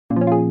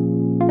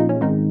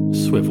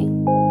swivel.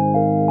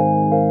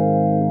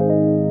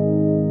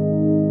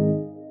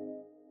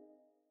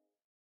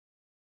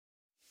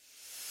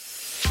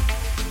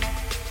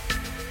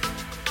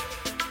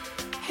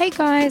 Hey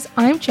guys,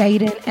 I'm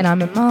Jaden and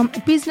I'm a mum, a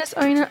business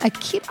owner, a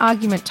kid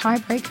argument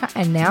tiebreaker,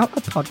 and now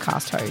a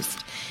podcast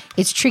host.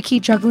 It's tricky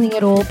juggling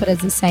it all, but as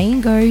the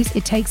saying goes,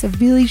 it takes a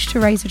village to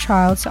raise a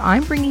child, so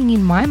I'm bringing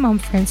in my mum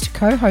friends to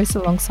co-host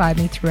alongside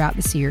me throughout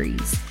the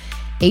series.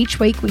 Each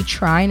week we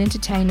try and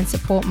entertain and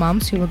support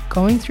mums who are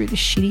going through the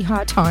shitty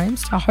hard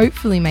times to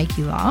hopefully make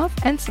you laugh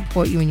and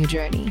support you in your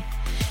journey.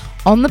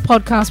 On the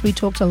podcast, we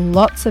talk to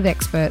lots of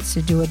experts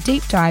to do a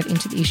deep dive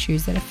into the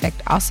issues that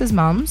affect us as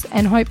mums,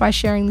 and hope by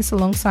sharing this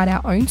alongside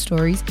our own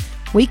stories,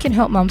 we can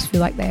help mums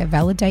feel like they are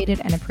validated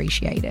and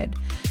appreciated.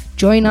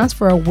 Join us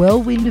for a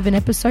whirlwind of an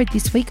episode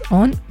this week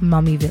on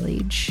Mummy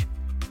Village.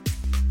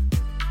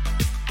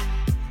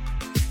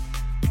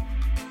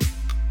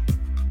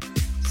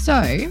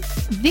 So,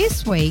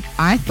 this week,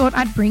 I thought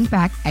I'd bring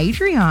back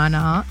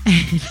Adriana,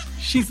 and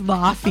she's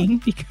laughing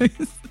because...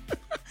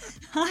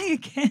 Hi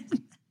again.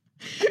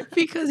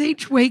 Because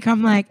each week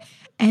I'm like,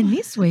 and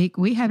this week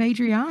we have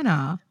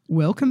Adriana.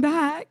 Welcome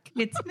back.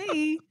 It's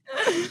me.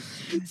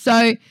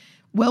 So,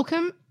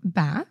 welcome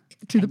back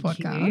to the Thank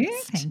podcast. you.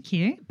 Thank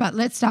you. But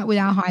let's start with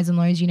our highs and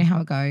lows. You know how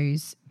it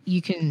goes.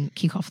 You can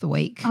kick off the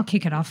week. I'll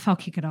kick it off.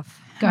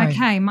 Go.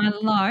 Okay, my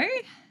low.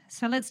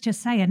 So let's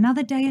just say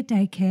another day at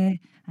daycare,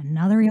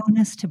 another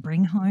illness to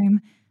bring home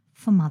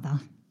for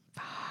mother.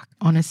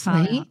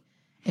 Honestly,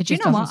 it Do you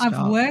just know what? doesn't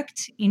stop. I've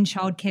worked in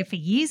childcare for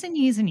years and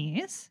years and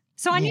years.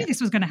 So I knew this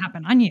was going to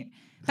happen. I knew.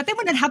 But then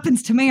when it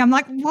happens to me, I'm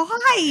like,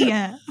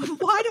 why?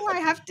 Why do I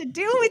have to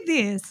deal with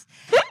this?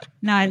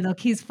 No,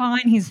 look, he's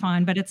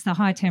fine. But it's the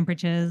high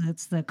temperatures,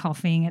 it's the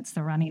coughing, it's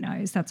the runny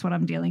nose. That's what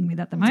I'm dealing with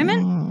at the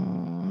moment.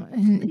 Oh,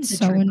 and it's He's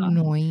a so trooper.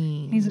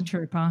 annoying. He's a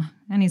trooper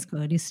and he's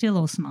good. He's still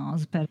all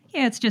smiles. But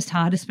yeah, it's just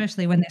hard,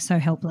 especially when they're so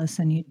helpless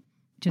and you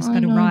just I got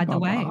to know, ride the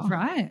Baba. wave,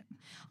 right?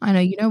 I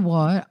know. You know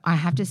what? I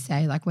have to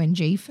say, like when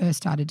G first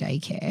started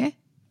daycare,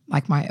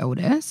 like my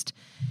eldest,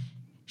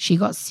 she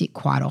got sick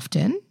quite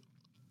often.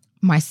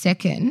 My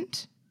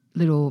second,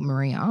 little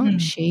Maria,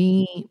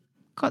 she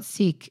got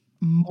sick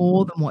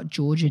more than what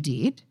Georgia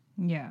did,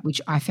 Yeah. which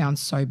I found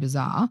so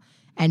bizarre.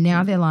 And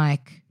now they're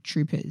like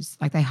troopers.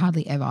 Like they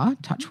hardly ever,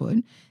 touch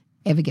wood,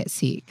 ever get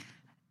sick.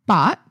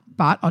 But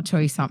I'll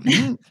tell you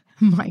something.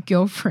 My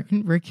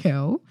girlfriend,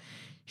 Raquel,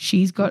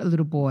 she's got a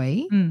little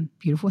boy,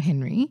 beautiful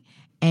Henry,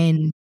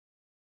 and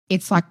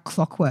it's like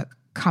clockwork.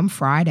 Come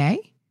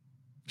Friday,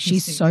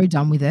 she's so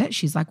done with it.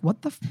 She's like,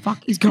 what the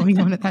fuck is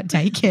going on at that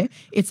daycare?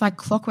 It's like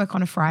clockwork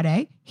on a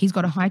Friday. He's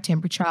got a high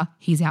temperature.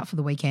 He's out for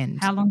the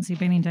weekend. How long's he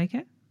been in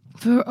daycare?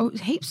 For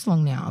heaps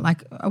long now,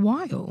 like a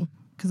while.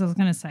 Because I was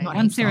going to say, Not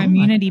once heaps their long,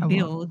 immunity like a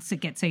while. builds,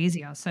 it gets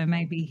easier. So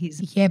maybe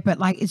he's Yeah, but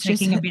like it's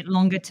taking just a bit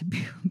longer to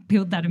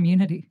build that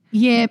immunity.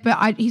 Yeah,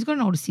 but he's got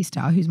an older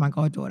sister who's my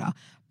goddaughter.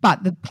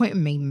 But the point of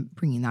me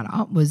bringing that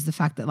up was the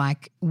fact that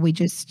like we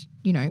just,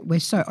 we're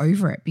so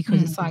over it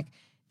because it's like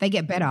they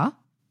get better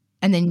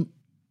and then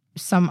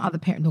some other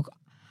parent, look,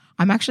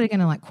 I'm actually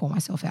going to like call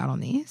myself out on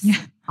this. Yeah.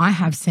 I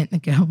have sent the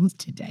girls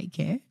to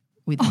daycare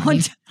with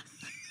money.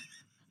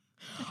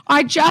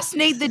 I just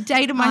need the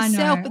day to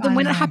myself. But then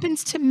when it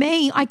happens to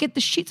me, I get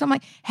the shits. I'm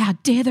like, how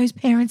dare those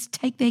parents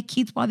take their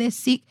kids while they're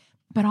sick?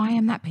 But I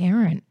am that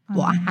parent.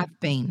 I have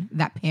been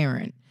that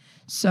parent.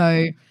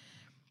 So,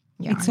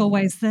 yeah. It's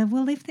always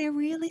if they're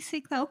really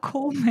sick, they'll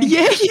call me.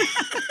 Yeah.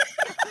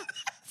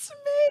 It's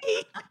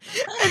me.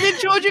 And then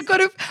Georgia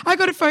I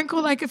got a phone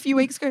call like a few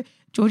weeks ago.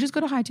 Georgia's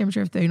got a high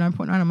temperature of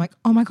 39.9. I'm like,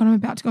 oh my God, I'm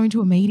about to go into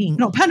a meeting.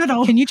 Not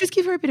Panadol. Can you just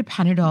give her a bit of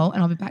Panadol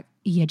and I'll be back?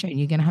 Yeah, Jane,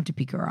 you're going to have to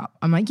pick her up.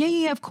 I'm like,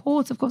 yeah, of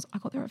course. I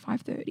got there at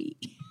 5:30.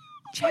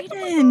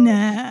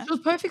 Jaden. She was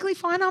perfectly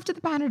fine after the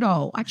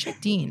Panadol. I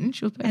checked in.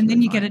 She was perfectly And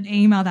then you fine. get an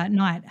email that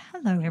night.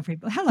 Hello,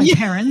 everybody. Hello,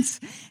 parents.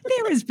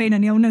 There has been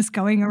an illness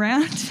going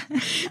around.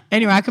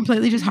 Anyway, I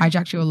completely just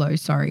hijacked your low.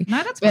 Sorry.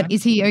 No, that's But fine.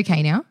 is he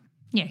okay now?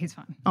 Yeah, he's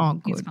fine. Oh,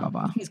 He's good, fine.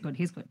 Baba. He's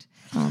good.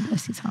 Oh,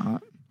 bless his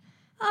heart.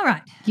 All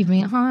right. Give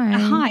me a high. A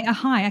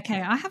high.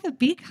 Okay, I have a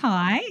big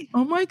high.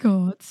 Oh, my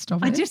God.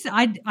 Stop it.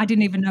 I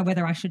didn't even know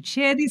whether I should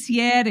share this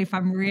yet, if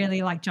I'm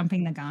really like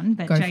jumping the gun,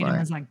 but Go for Jaden it.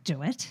 was like,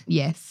 do it.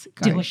 Yes.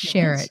 Do Go. it,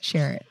 Share yes. it.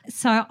 Share it.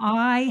 So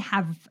I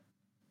have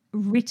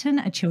written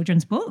a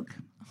children's book.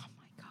 Oh,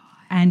 my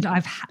God. And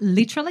I've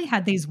literally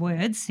had these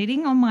words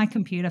sitting on my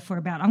computer for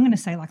about, I'm going to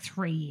say like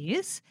 3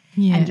 years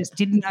and just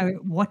didn't know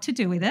what to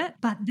do with it.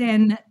 But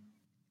then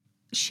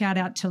shout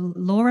out to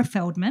Laura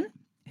Feldman,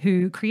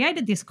 who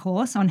created this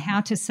course on how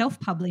to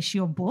self-publish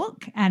your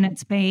book, and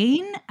it's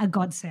been a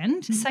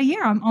godsend. So,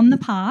 yeah, I'm on the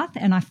path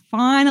and I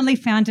finally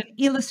found an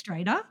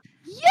illustrator.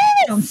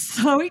 Yes. I'm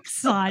so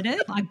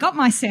excited. I got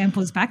my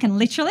samples back and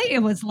literally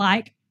it was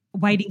like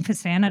waiting for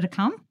Santa to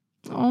come.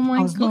 Oh, my God.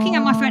 I was looking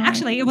at my phone.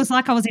 Actually, it was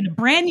like I was in a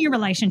brand new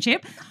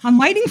relationship. I'm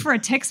waiting for a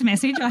text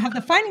message. I have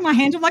the phone in my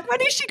hand. I'm like,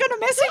 when is she going to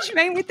message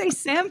me with these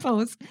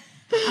samples?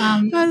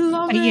 I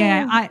love But it.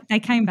 yeah, they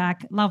came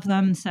back, love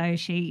them. So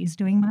she is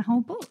doing my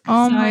whole book.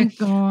 Oh so my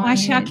God. I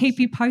shall keep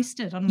you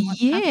posted on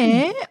what's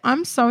happening.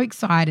 I'm so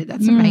excited.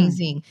 That's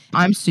amazing.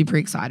 I'm super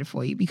excited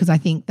for you because I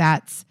think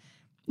that's,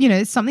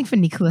 it's something for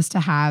Nicholas to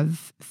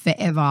have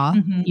forever,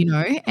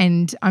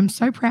 and I'm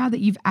so proud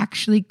that you've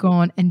actually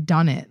gone and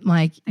done it.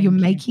 Like you're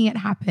making it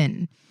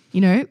happen,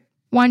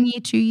 1 year,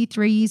 2 year,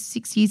 3 years,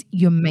 6 years,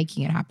 you're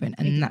making it happen.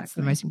 And that's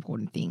the most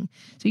important thing.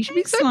 So you should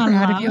be so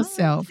proud of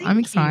yourself. I'm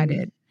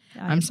excited.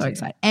 I'm so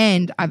excited.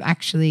 And I've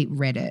actually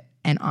read it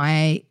and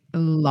I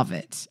love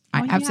it.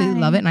 I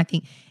absolutely love it. And I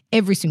think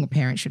every single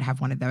parent should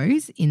have one of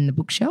those in the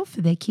bookshelf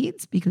for their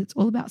kids because it's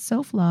all about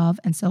self-love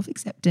and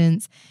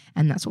self-acceptance,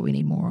 and that's what we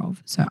need more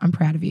of. So I'm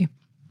proud of you.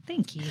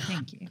 Thank you.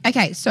 Thank you.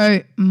 Okay,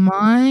 so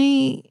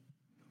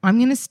I'm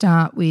going to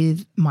start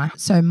with my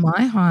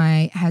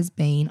high has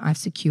been I've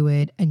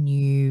secured a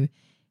new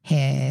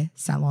hair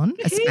salon,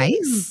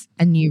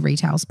 a new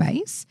retail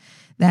space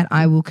that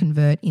I will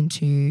convert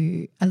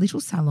into a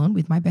little salon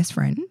with my best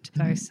friend.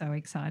 So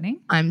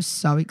exciting. I'm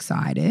so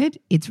excited.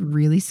 It's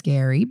really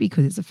scary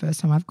because it's the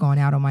first time I've gone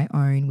out on my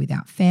own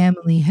without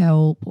family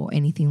help or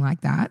anything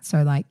like that.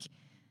 So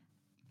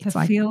It's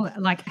feel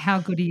like how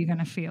good are you going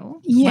to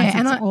feel? Yeah.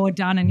 Once it's all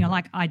done and you're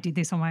like, I did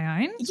this on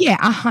my own? Yeah,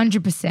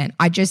 100%.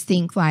 I just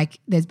think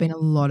there's been a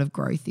lot of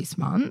growth this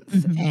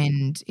month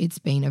and it's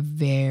been a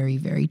very,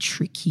 very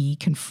tricky,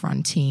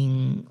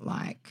 confronting,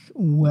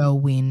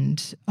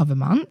 whirlwind of a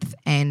month,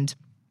 and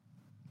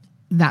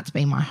that's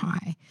been my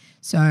high.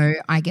 So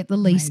I get the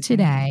lease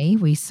today.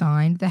 We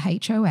signed the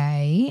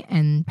HOA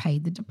and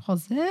paid the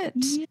deposit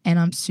and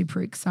I'm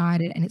super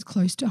excited, and it's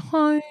close to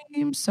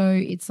home. So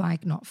it's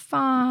not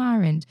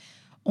far, and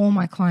all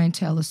my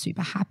clientele are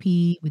super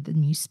happy with the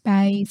new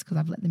space because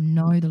I've let them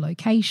know the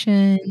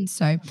location.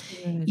 So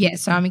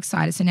so I'm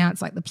excited. So now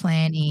it's the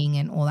planning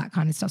and all that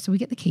kind of stuff. So we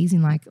get the keys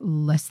in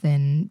less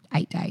than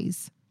 8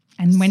 days.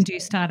 And when do you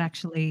start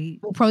actually?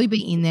 We'll probably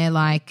be in there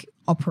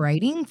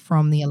operating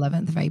from the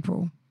 11th of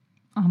April.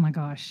 Oh my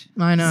gosh.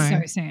 I know.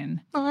 So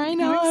soon. I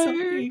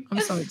know. I'm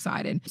so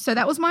excited. So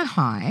that was my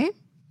high.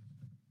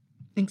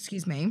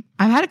 Excuse me.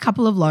 I've had a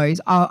couple of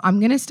lows. I'm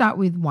going to start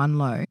with one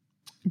low.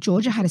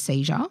 Georgia had a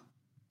seizure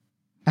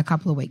a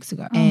couple of weeks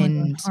ago. Oh my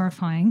God,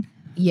 horrifying.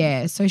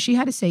 Yeah, so she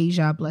had a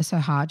seizure, bless her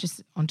heart,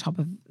 just on top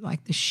of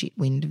the shit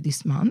wind of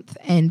this month.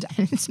 And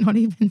it's not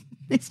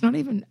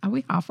even, are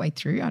we halfway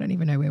through? I don't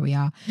even know where we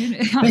are.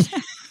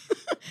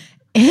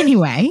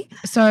 Anyway,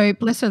 so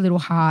bless her little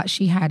heart,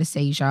 she had a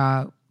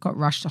seizure, got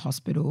rushed to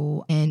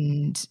hospital,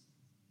 and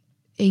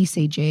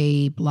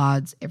ECG,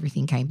 bloods,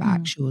 everything came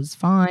back. She was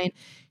fine.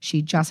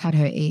 She just had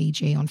her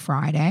EEG on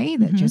Friday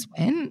that just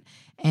went,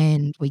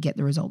 and we get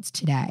the results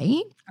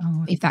today.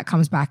 Oh. If that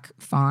comes back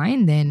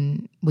fine,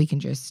 then we can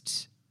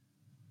just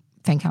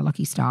thank our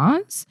lucky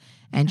stars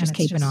and just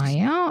keep an eye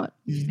out.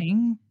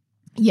 Thing.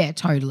 Yeah,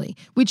 totally.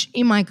 Which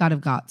in my gut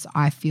of guts,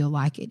 I feel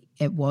like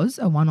it was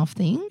a one-off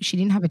thing. She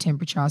didn't have a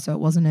temperature, so it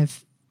wasn't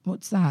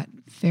what's that?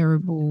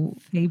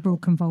 Febrile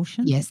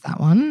convulsion? Yes,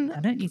 that one.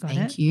 Got it. You got it.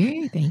 Thank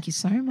you. Thank you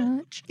so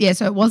much. Yeah,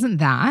 so it wasn't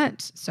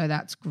that. So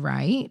that's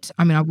great.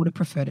 I mean, I would have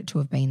preferred it to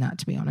have been that,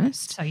 to be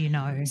honest. So you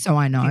know. So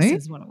I know.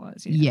 This is what it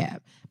was. Yeah.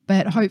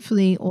 But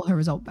hopefully all her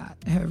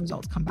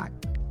results come back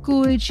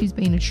good. She's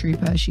been a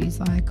trooper. She's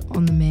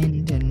on the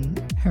mend,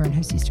 and her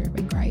sister have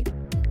been great.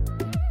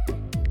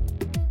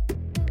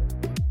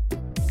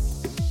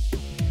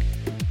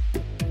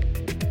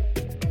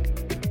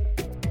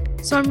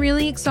 So I'm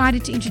really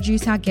excited to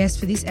introduce our guest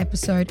for this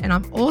episode, and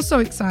I'm also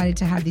excited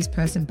to have this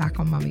person back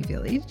on Mummy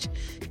Village.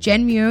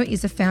 Gen Muir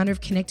is the founder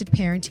of Connected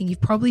Parenting.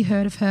 You've probably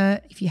heard of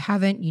her. If you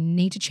haven't, you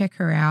need to check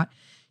her out.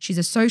 She's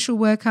a social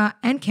worker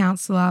and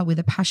counsellor with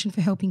a passion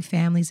for helping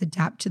families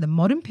adapt to the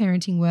modern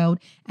parenting world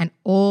and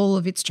all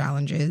of its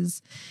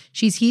challenges.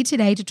 She's here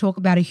today to talk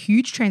about a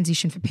huge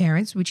transition for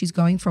parents, which is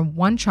going from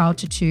 1 child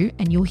to 2,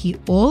 and you'll hear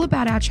all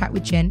about our chat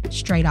with Jen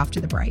straight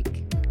after the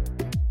break.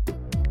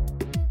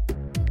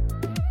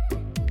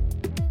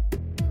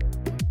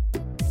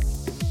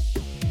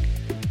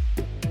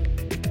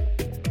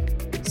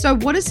 So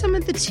what are some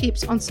of the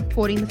tips on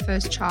supporting the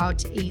first child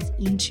to ease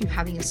into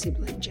having a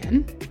sibling,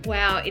 Jen?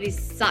 Wow, it is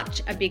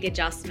such a big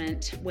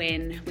adjustment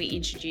when we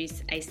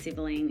introduce a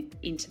sibling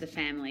into the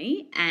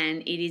family,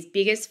 and it is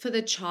biggest for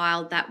the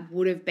child that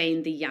would have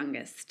been the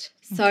youngest.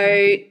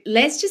 Okay. So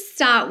let's just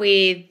start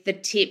with the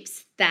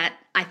tips that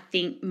I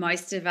think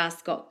most of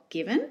us got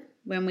given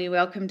when we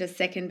welcomed a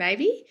second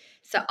baby.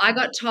 So I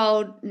got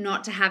told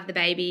not to have the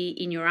baby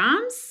in your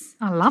arms.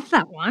 I love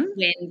that one.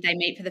 When they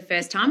meet for the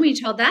first time. Were you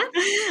told that?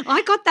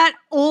 I got that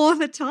all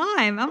the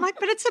time. I'm like,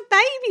 but it's a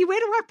baby. Where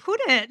do I put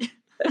it?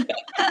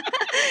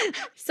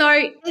 So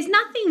there's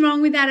nothing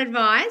wrong with that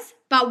advice,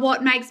 but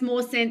what makes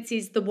more sense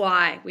is the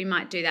why we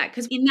might do that.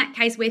 Because in that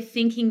case, we're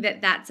thinking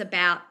that that's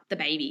about the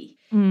baby.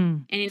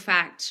 And in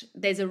fact,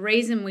 there's a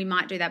reason we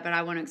might do that, but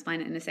I want to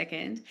explain it in a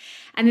second.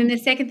 And then the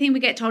second thing we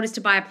get told is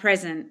to buy a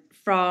present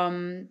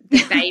from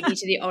the baby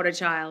to the older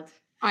child.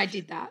 I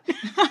did that.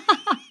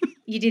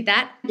 You did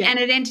that? Yeah. And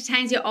it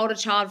entertains your older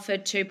child for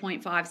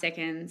 2.5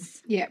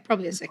 seconds. Yeah,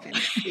 probably a second.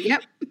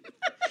 Yep.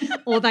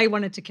 Or they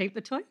wanted to keep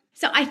the toy.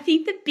 So I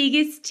think the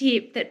biggest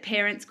tip that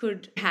parents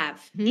could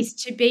have is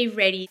to be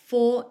ready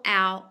for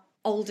our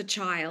older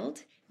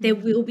child. There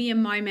will be a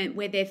moment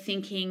where they're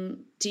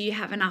thinking, do you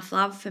have enough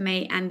love for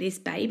me and this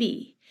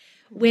baby?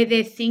 Where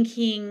they're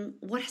thinking,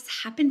 what has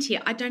happened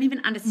here? I don't even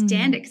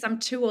understand it because I'm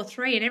 2 or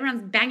 3 and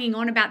everyone's banging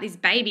on about this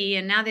baby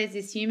and now there's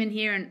this human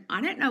here and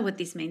I don't know what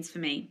this means for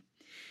me.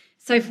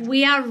 So if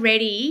we are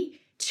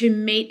ready to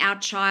meet our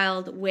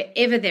child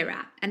wherever they're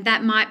at, and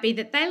that might be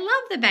that they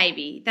love the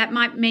baby. That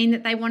might mean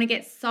that they want to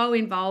get so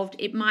involved.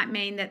 It might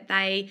mean that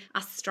they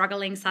are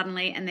struggling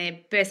suddenly and they're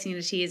bursting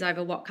into tears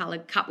over what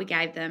coloured cup we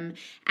gave them.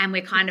 And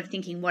we're kind of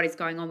thinking, what is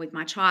going on with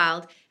my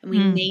child? And we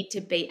need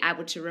to be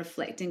able to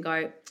reflect and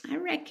go, I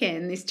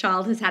reckon this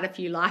child has had a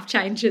few life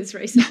changes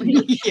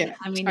recently. Yeah,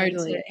 and we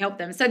totally. need to help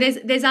them. So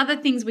there's other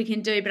things we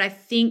can do, but I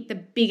think the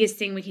biggest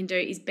thing we can do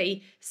is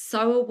be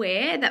so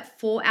aware that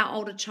for our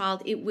older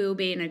child, it will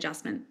be an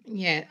adjustment.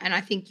 Yeah, and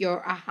I think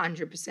you're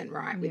 100%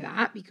 right with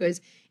that, because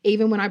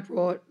even when I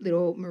brought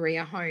little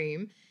Maria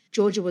home,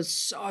 Georgia was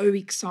so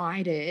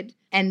excited.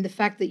 And the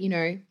fact that, you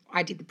know,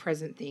 I did the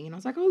present thing and I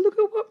was like, oh, look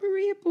at what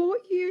Maria bought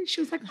you. And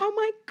she was like, oh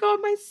my God,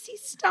 my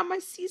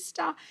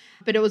sister.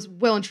 But it was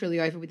well and truly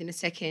over within a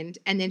second.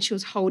 And then she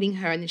was holding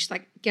her and then she's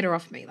like, get her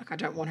off me. Like, I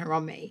don't want her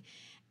on me.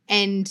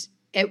 And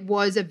it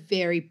was a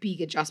very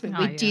big adjustment.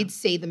 We did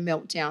see the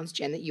meltdowns,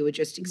 Jen, that you were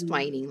just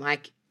explaining,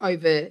 like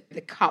over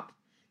the cup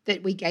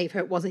that we gave her.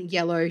 It wasn't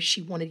yellow.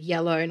 She wanted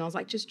yellow. And I was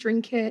like, just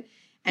drink it.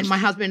 And my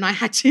husband and I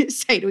had to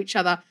say to each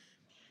other,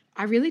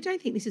 I really don't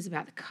think this is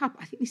about the cup.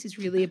 I think this is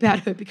really about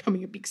her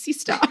becoming a big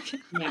sister.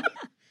 Yeah.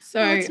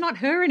 So it's not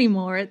her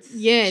anymore. It's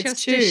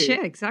it's two.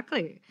 Yeah,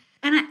 exactly.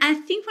 And I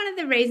think one of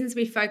the reasons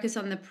we focus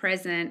on the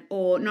present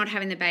or not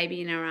having the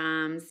baby in our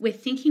arms, we're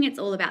thinking it's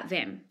all about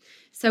them.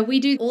 So we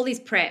do all this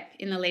prep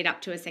in the lead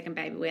up to a second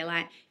baby. We're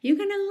like, you're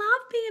going to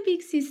love being a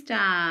big sister.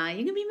 You're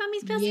going to be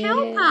mummy's best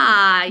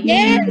helper.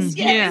 Yes.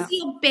 It's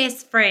your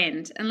best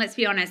friend. And let's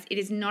be honest, it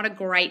is not a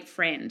great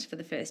friend for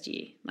the first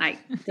year. Like,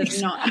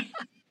 does not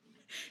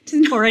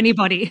for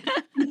anybody.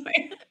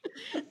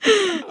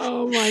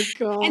 Oh my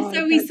God. And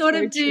so we sort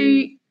of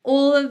do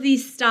all of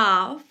this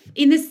stuff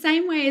in the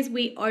same way as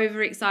we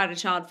overexcite a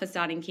child for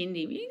starting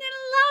kindy. You're going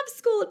to love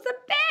school. It's the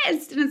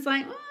best. And it's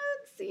like, oh,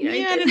 it's,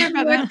 I don't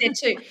know about that. there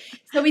too.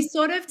 So we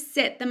sort of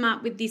set them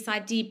up with this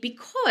idea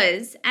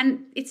because,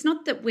 and it's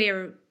not that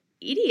we're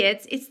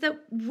idiots, it's that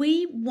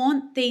we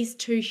want these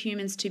two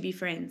humans to be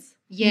friends.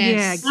 Yes.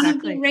 Yeah, exactly. One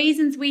of the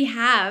reasons we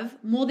have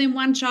more than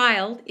one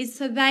child is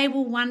so they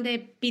will one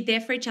day be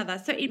there for each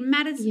other. So it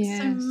matters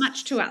so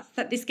much to us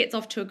that this gets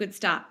off to a good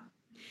start.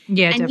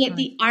 Yeah, and definitely. yet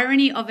the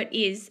irony of it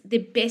is the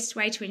best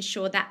way to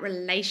ensure that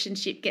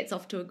relationship gets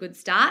off to a good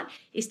start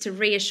is to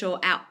reassure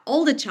our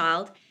older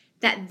child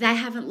that they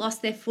haven't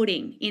lost their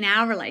footing in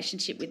our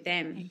relationship with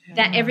them,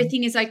 that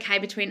everything is okay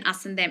between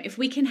us and them. If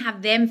we can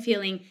have them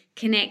feeling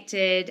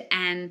connected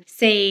and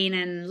seen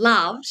and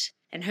loved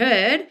and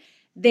heard,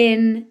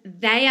 then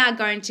they are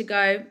going to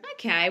go,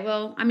 okay,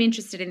 well, I'm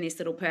interested in this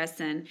little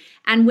person.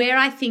 And where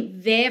I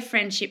think their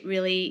friendship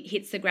really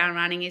hits the ground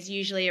running is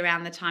usually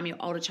around the time your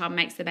older child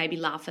makes the baby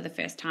laugh for the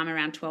first time,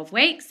 around 12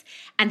 weeks.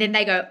 And then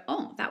they go,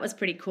 oh, that was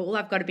pretty cool.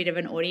 I've got a bit of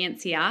an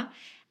audience here.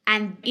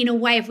 And in a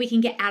way, if we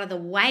can get out of the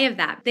way of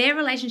that, their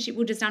relationship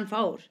will just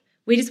unfold.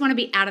 We just want to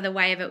be out of the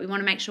way of it. We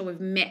want to make sure we've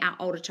met our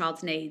older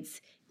child's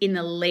needs in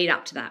the lead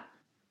up to that.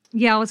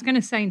 Yeah, I was going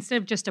to say,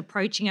 instead of just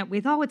approaching it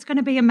with, oh, it's going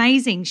to be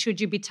amazing,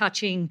 should you be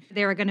touching,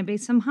 there are going to be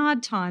some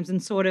hard times,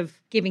 and sort of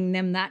giving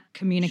them that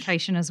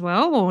communication as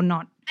well, or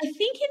not? I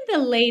think in the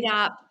lead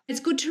up,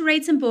 it's good to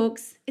read some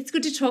books. It's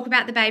good to talk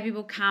about the baby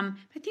will come.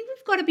 But I think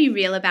we've got to be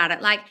real about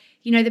it. Like,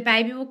 you know, the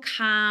baby will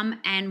come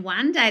and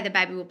one day the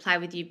baby will play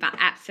with you, but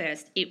at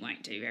first it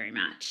won't do very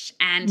much.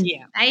 And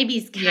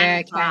babies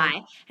can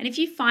cry. And if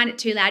you find it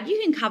too loud, you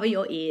can cover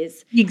your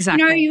ears.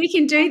 Exactly. You know, we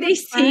can do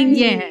these things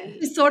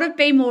to sort of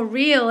be more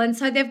real. And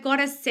so they've got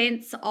a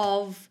sense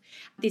of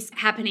this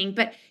happening,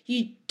 but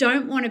you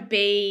don't want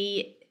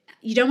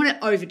to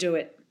overdo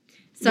it.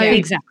 So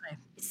exactly.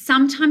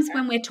 Sometimes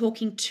when we're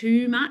talking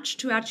too much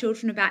to our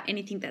children about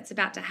anything that's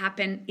about to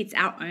happen, it's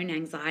our own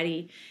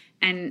anxiety.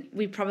 And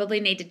we probably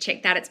need to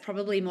check that. It's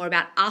probably more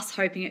about us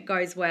hoping it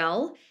goes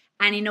well.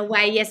 And in a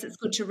way, yes, it's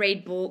good to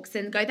read books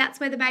and go, that's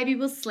where the baby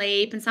will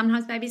sleep. And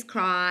sometimes babies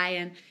cry.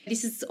 And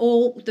this is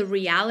all the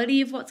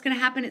reality of what's going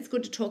to happen. It's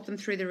good to talk them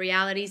through the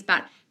realities,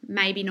 but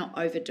maybe not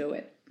overdo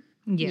it.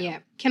 Yeah.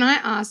 Can I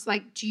ask,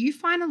 like, do you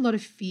find a lot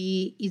of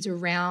fear is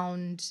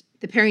around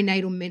the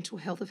perinatal mental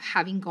health of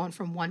having gone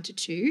from 1 to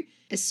 2,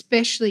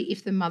 especially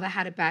if the mother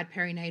had a bad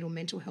perinatal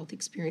mental health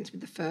experience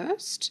with the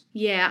first?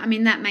 Yeah, I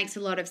mean, that makes a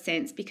lot of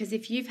sense, because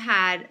if you've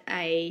had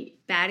a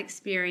bad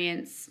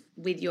experience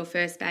with your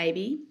first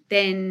baby,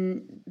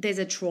 then there's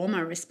a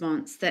trauma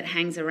response that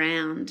hangs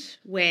around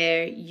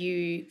where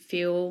you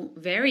feel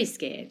very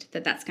scared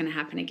that that's going to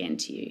happen again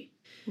to you.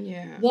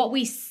 Yeah. What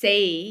we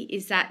see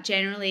is that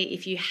generally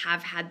if you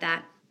have had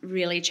that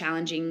really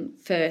challenging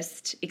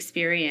first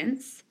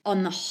experience,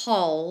 on the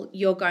whole,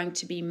 you're going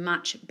to be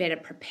much better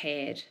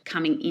prepared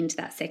coming into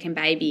that second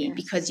baby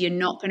because you're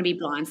not going to be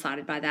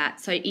blindsided by that.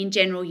 So in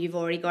general, you've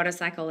already got a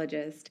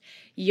psychologist,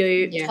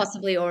 you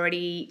possibly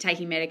already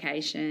taking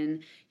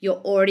medication, you're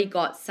already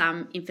got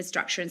some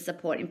infrastructure and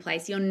support in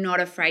place. You're not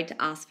afraid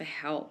to ask for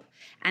help.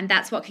 And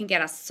that's what can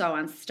get us so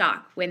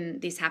unstuck when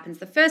this happens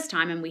the first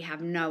time and we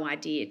have no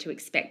idea to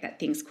expect that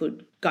things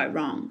could go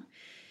wrong.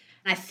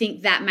 I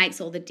think that makes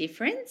all the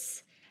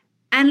difference.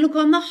 And look,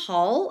 on the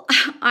whole,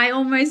 I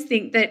almost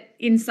think that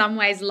in some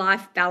ways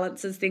life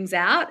balances things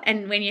out.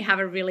 And when you have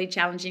a really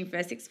challenging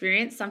first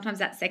experience, sometimes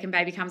that second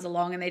baby comes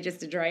along and they're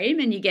just a dream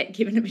and you get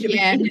given a bit of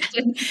a gift.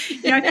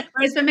 And,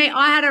 whereas for me,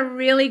 I had a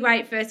really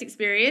great first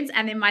experience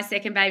and then my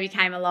second baby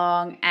came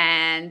along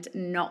and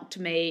knocked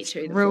me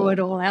to the floor. Threw it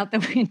all out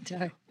the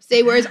window.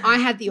 See, whereas I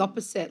had the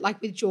opposite.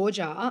 Like with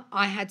Georgia,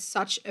 I had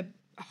such a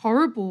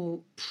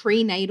horrible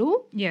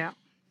prenatal. Yeah.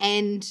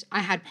 And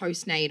I had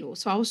postnatal.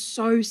 So I was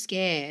so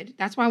scared.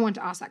 That's why I wanted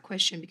to ask that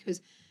question,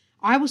 because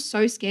I was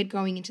so scared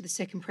going into the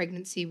second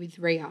pregnancy with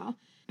Rhea,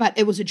 but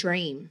it was a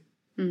dream.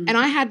 And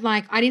I had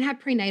I didn't have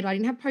prenatal, I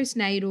didn't have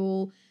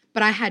postnatal,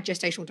 but I had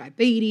gestational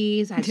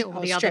diabetes. I had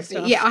all the other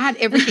stuff. Yeah, I had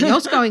everything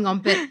else going on,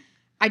 but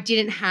I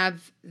didn't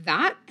have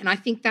that. And I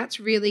think that's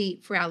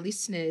really, for our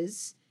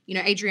listeners, you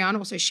know, Adriana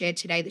also shared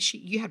today that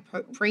you had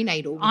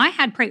prenatal. I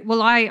had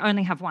I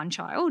only have one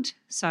child,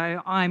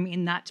 so I'm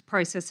in that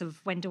process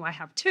of when do I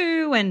have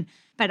two,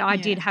 but I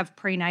did have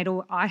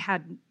prenatal. I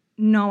had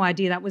no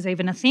idea that was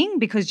even a thing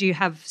because you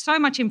have so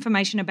much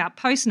information about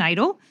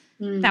postnatal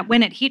that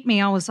when it hit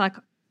me, I was like,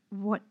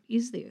 what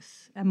is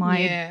this? Am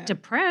I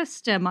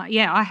depressed?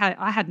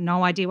 I had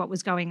no idea what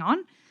was going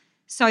on.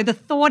 So the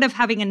thought of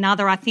having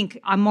another, I think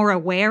I'm more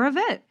aware of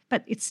it,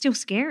 but it's still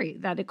scary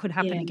that it could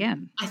happen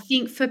again. I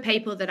think for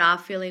people that are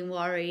feeling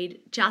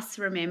worried, just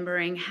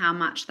remembering how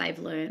much they've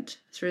learnt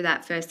through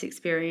that first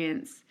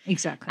experience.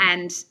 Exactly.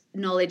 And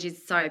knowledge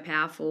is so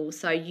powerful.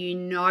 So you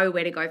know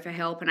where to go for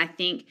help. And I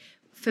think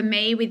for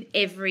me, with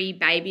every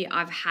baby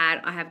I've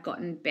had, I have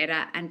gotten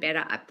better and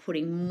better at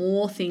putting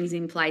more things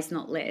in place,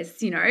 not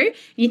less, you know.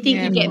 You think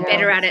you get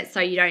better at it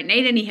so you don't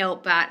need any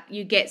help, but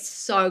you get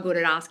so good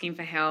at asking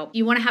for help.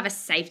 You want to have a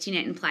safety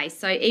net in place.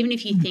 So even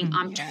if you think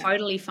I'm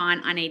totally fine,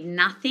 I need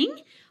nothing,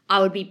 I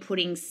would be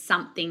putting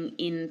something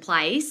in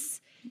place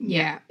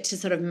to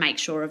sort of make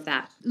sure of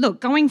that. Look,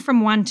 going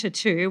from 1 to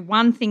 2,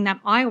 one thing that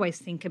I always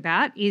think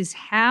about is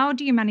how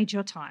do you manage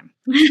your time?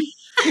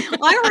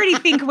 I already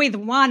think with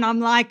 1, I'm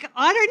like,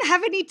 I don't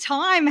have any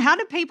time. How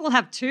do people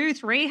have 2,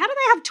 3? How do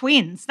they have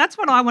twins? That's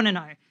what I want to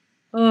know.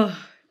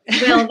 Oh,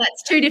 well,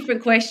 that's 2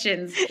 different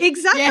questions.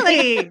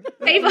 Exactly.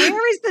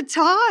 Where is the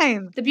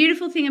time? The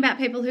beautiful thing about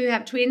people who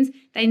have twins,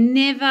 they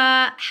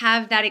never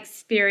have that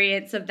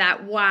experience of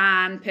that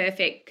one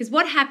perfect. Because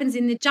what happens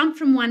in the jump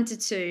from 1 to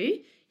 2,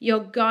 you're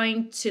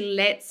going to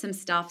let some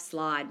stuff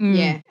slide.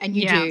 Yeah, and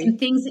you do. Some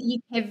things that you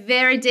care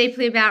very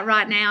deeply about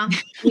right now,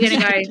 you're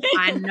going to go,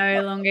 I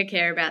no longer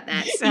care about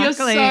that. Exactly. You're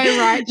so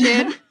right,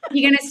 Jen.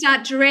 You're going to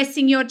start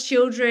dressing your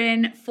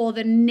children for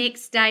the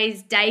next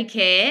day's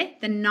daycare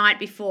the night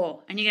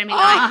before. And you're going to be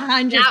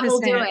like, 100%. That will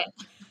do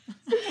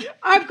it.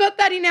 I've got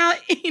that in our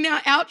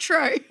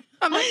outro.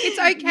 I'm like,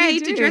 it's okay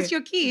to dress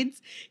your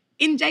kids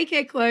in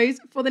daycare clothes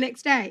for the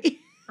next day.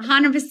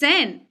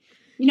 100%.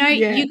 You know,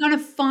 you're going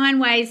to find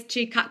ways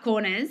to cut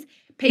corners.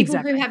 People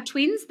who have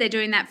twins, they're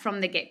doing that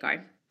from the get-go.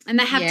 And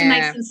they have to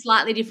make some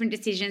slightly different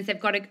decisions. They've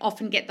got to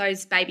often get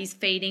those babies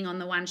feeding on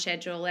the one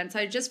schedule. And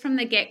so just from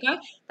the get-go,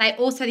 they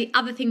also, the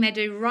other thing they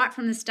do right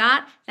from the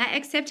start, they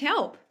accept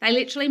help. They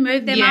literally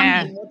move their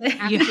mum.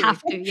 You have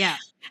to.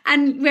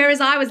 And whereas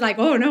I was like,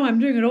 oh, no, I'm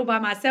doing it all by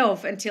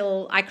myself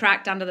until I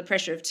cracked under the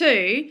pressure of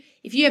 2.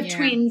 If you have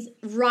twins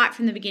right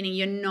from the beginning,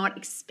 you're not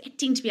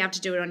expecting to be able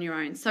to do it on your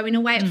own. So in a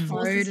way, it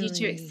forces you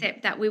to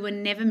accept that we were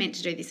never meant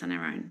to do this on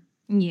our own.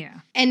 Yeah.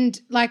 And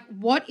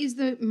what is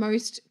the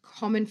most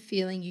common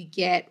feeling you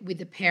get with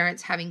the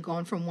parents having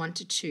gone from 1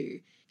 to 2?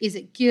 Is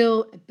it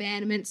guilt,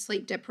 abandonment,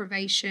 sleep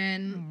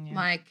deprivation?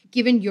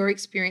 Given your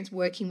experience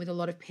working with a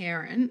lot of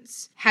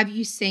parents, have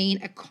you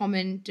seen a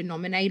common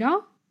denominator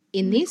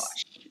in this?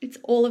 Gosh, it's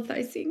all of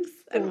those things.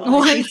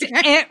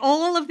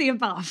 All of the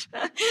above.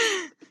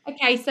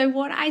 Okay, so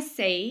what I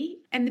see,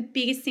 and the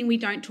biggest thing, we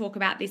don't talk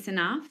about this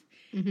enough,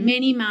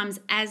 many mums,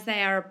 as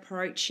they are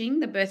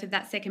approaching the birth of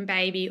that second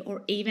baby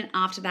or even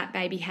after that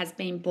baby has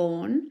been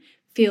born,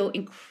 feel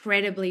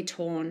incredibly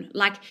torn.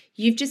 Like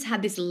you've just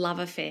had this love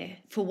affair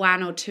for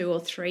 1 or 2 or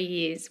 3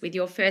 years with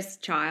your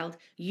first child.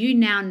 You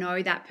now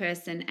know that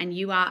person and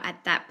you are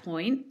at that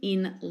point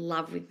in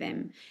love with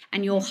them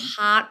and your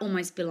heart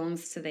almost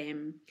belongs to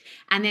them.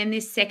 And then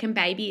this second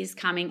baby is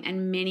coming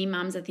and many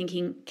mums are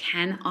thinking,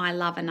 can I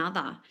love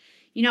another?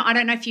 You know, I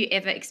don't know if you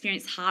ever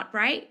experienced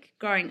heartbreak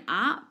growing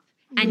up.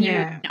 And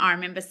I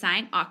remember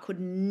saying, I could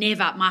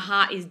never, my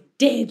heart is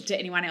dead to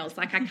anyone else.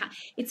 Like I can't,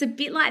 it's a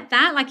bit like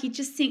that. Like you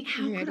just think,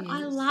 how could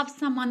I love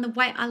someone the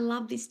way I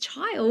love this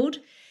child?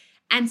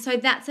 And so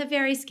that's a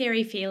very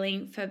scary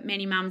feeling for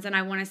many mums. And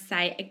I want to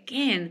say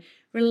again,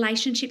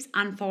 relationships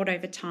unfold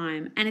over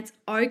time, and it's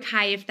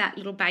okay if that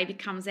little baby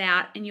comes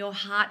out and your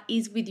heart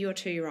is with your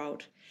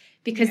 2-year-old,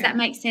 because that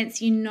makes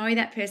sense. You know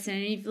that person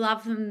and you've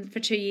loved them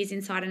for 2 years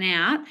inside and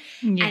out,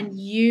 and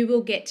you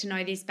will get to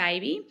know this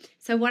baby.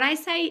 So what I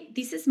say,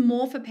 this is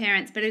more for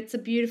parents, but it's a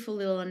beautiful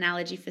little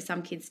analogy for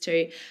some kids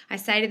too. I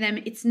say to them,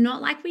 it's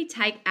not like we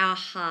take our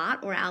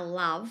heart or our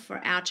love for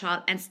our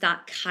child and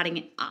start cutting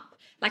it up.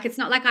 Like, it's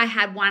not like I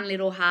had one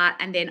little heart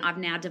and then I've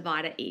now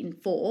divided it in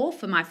 4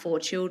 for my 4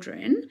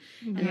 children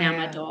and now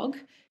my dog.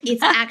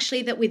 It's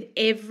actually that with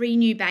every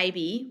new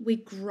baby, we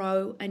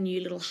grow a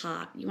new little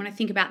heart. You want to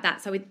think about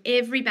that. So with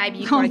every baby,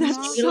 you grow this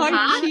new little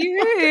heart.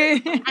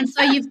 Cute. And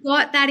so you've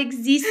got that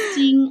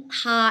existing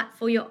heart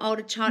for your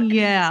older child,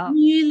 Yeah. and this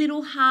new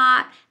little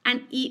heart,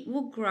 and it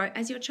will grow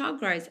as your child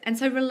grows. And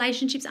so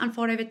relationships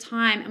unfold over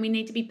time, and we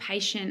need to be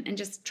patient and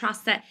just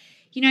trust that.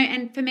 You know,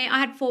 and for me, I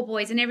had 4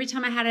 boys, and every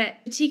time I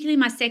had particularly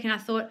my second, I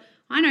thought,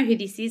 I know who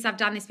this is. I've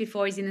done this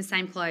before. He's in the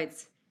same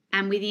clothes.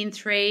 And within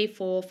 3,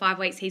 4, 5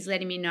 weeks, he's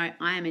letting me know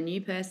I am a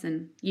new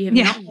person. You have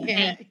not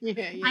met me.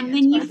 Yeah, and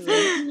then you fall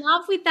in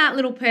love with that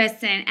little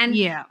person. And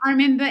Yeah. I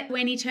remember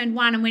when he turned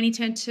 1 and when he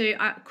turned 2,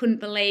 I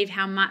couldn't believe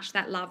how much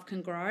that love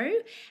can grow.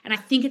 And I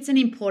think it's an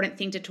important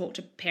thing to talk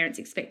to parents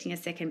expecting a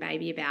second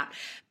baby about.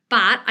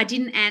 But I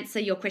didn't answer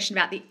your question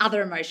about the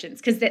other emotions,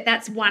 because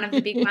that's one of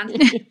the big ones.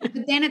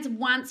 But then it's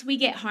once we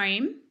get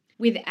home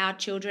with our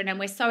children and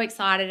we're so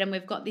excited and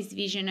we've got this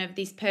vision of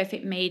this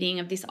perfect meeting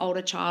of this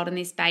older child and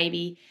this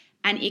baby,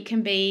 and it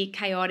can be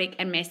chaotic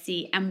and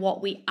messy. And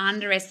what we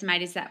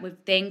underestimate is that we've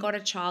then got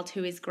a child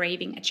who is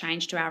grieving a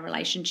change to our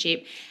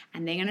relationship,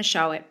 and they're going to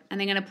show it,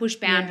 and they're going to push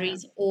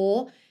boundaries,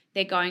 or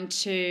they're going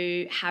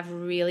to have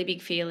really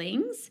big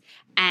feelings.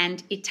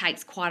 And it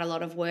takes quite a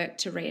lot of work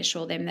to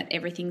reassure them that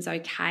everything's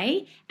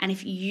okay. And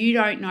if you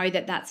don't know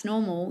that that's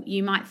normal,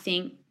 you might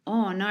think,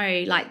 oh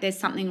no, like there's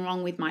something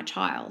wrong with my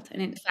child.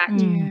 And in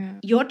fact,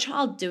 your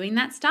child doing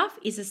that stuff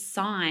is a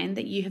sign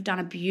that you have done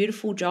a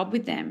beautiful job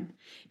with them,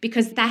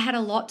 because they had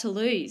a lot to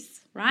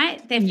lose,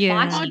 right? They're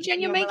fighting. Oh, Jen,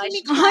 you're your making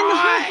me relationship.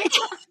 cry.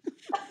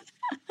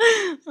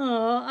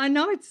 Oh, I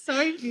know, it's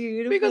so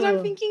beautiful. Because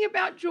I'm thinking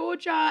about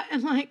Georgia,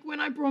 and like when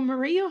I brought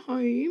Maria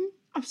home,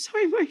 I'm so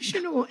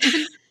emotional.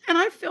 And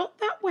I felt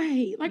that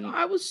way. Like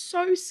I was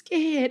so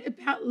scared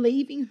about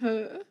leaving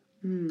her.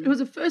 It was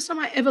the first time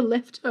I ever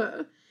left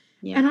her.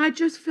 Yeah. And I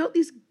just felt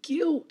this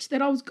guilt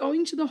that I was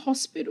going to the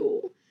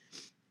hospital,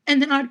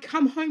 and then I'd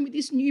come home with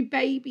this new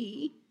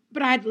baby,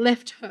 but I had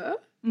left her.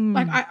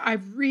 Like I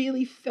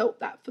really felt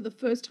that for the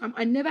first time.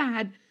 I never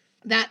had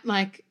that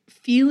like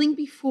feeling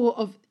before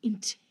of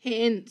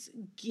intense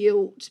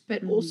guilt,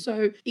 but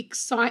also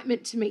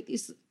excitement to meet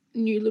this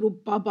new little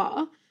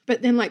bubba.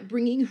 But then like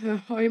bringing her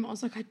home, I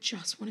was like, I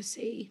just want to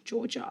see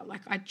Georgia.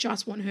 Like I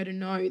just want her to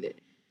know that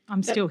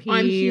I'm still here.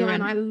 I'm here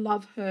and I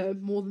love her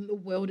more than the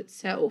world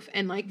itself.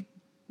 And like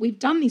we've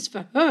done this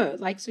for her,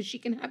 like so she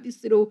can have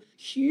this little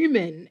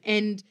human.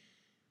 And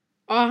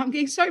I'm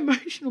getting so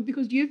emotional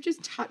because you've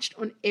just touched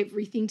on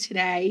everything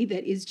today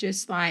that is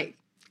just like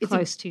it's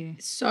close to you.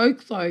 So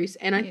close.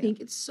 And I think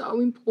it's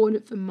so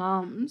important for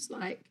mums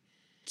like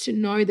to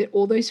know that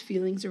all those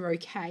feelings are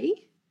okay.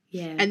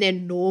 Yeah. And they're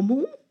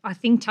normal. I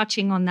think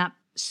touching on that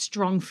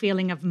strong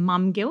feeling of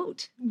mum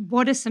guilt,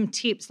 what are some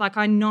tips? Like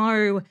I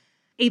know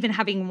even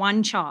having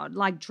one child,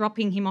 like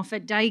dropping him off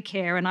at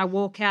daycare and I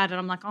walk out and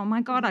I'm like, oh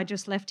my God, I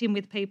just left him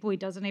with people. He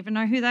doesn't even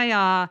know who they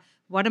are.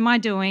 What am I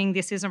doing?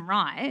 This isn't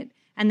right.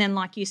 And then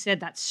like you said,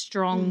 that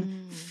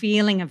strong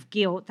feeling of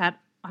guilt that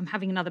I'm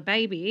having another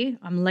baby,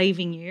 I'm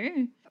leaving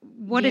you.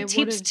 What are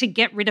tips to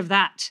get rid of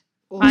that?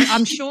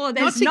 I'm sure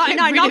there's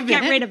not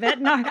get rid of it.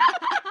 No.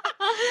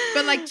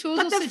 But like tools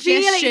or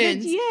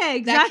suggestions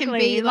exactly. that can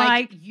be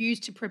like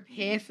used to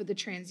prepare for the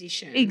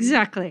transition.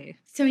 Exactly.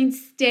 So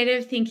instead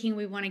of thinking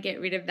we want to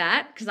get rid of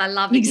that, because I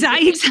love it.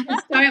 Exactly.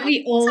 Don't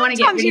we all want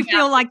to get rid of that? Sometimes you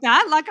feel like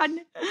that. Like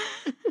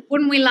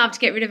wouldn't we love to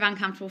get rid of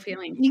uncomfortable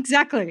feelings?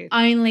 Exactly.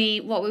 Only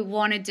what we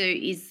want to do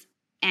is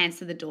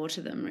answer the door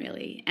to them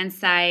really and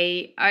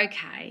say,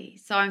 okay,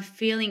 so I'm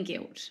feeling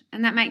guilt.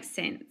 And that makes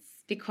sense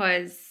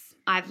because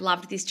I've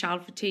loved this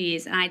child for 2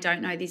 years and I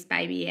don't know this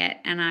baby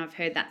yet, and I've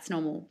heard that's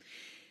normal.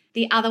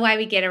 The other way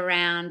we get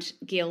around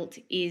guilt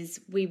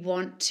is we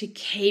want to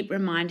keep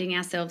reminding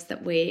ourselves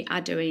that we are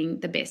doing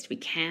the best we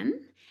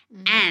can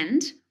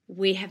and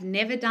we have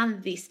never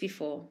done this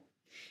before.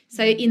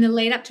 So in the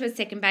lead up to a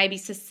second baby,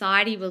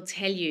 society will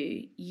tell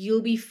you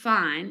you'll be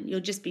fine, you'll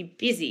just be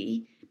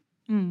busy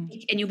and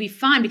you'll be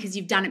fine because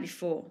you've done it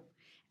before.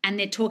 And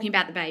they're talking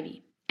about the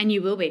baby, and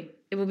you will be.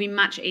 It will be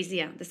much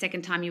easier the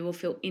second time. You will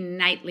feel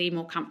innately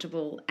more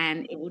comfortable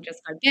and it will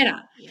just go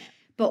better. Yeah.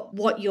 But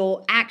what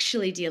you're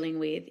actually dealing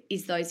with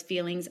is those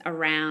feelings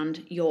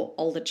around your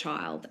older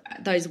child,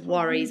 those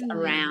worries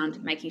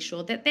around making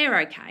sure that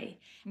they're okay.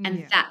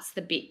 And that's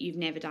the bit you've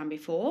never done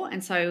before.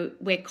 And so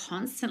we're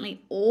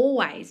constantly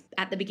always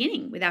at the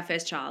beginning with our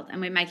first child,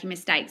 and we're making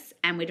mistakes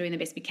and we're doing the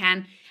best we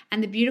can.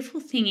 And the beautiful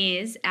thing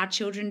is our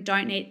children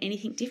don't need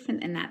anything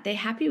different than that. They're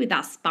happy with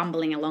us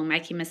bumbling along,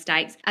 making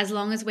mistakes, as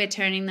long as we're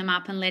turning them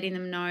up and letting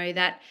them know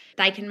that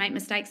they can make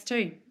mistakes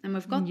too. And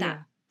we've got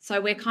that. So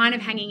we're kind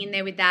of hanging in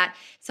there with that.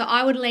 So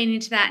I would lean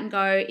into that and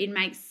go, it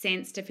makes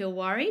sense to feel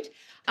worried.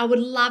 I would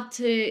love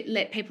to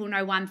let people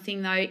know one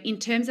thing though, in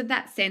terms of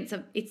that sense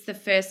of it's the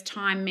first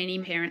time many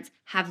parents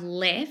have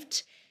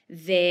left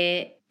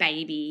their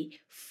baby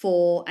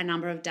for a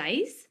number of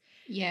days.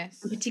 Yes.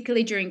 And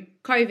particularly during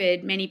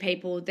COVID, many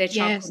people, their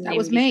child Yes, that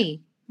was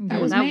me.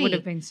 That was that me. would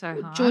have been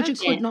so hard. Georgia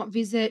could not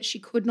visit. She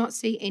could not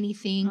see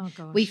anything. Oh,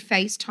 gosh. We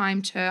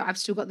FaceTimed her. I've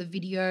still got the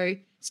video.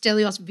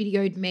 Stelios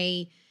videoed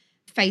me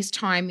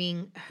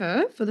FaceTiming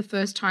her for the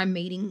first time,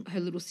 meeting her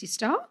little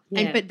sister.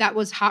 Yeah. But that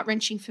was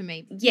heart-wrenching for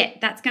me. Yeah,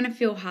 that's going to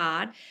feel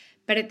hard.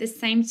 But at the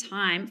same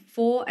time,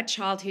 for a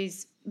child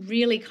who's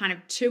really kind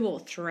of 2 or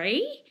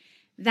 3,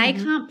 they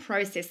can't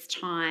process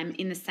time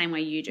in the same way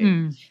you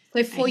do.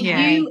 So for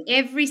you,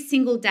 every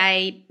single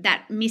day,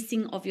 that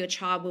missing of your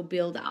child will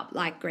build up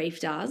like grief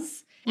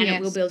does. And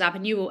it will build up,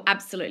 and you will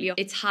absolutely,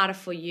 it's harder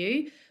for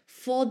you.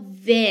 For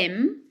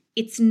them,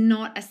 it's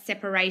not a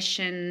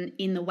separation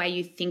in the way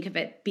you think of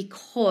it,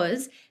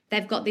 because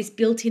they've got this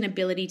built-in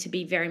ability to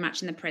be very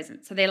much in the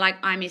present. So they're like,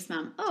 I miss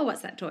mum. Oh,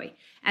 what's that toy?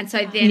 And so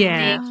then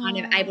they're kind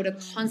of able to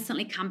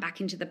constantly come back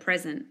into the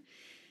present.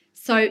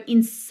 So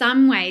in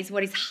some ways,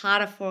 what is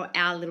harder for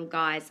our little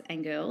guys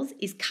and girls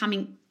is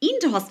coming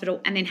into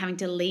hospital and then having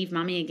to leave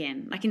mummy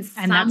again. Like in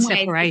some ways,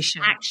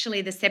 separation. it's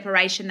actually the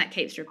separation that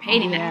keeps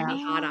repeating that can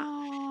be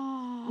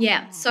harder.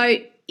 Yeah, so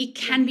it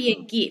can be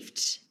a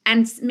gift.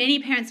 And many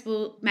parents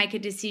will make a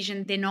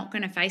decision they're not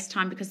going to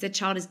FaceTime because their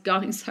child is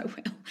going so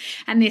well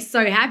and they're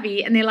so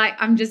happy and they're like,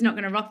 I'm just not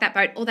going to rock that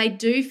boat. Or they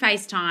do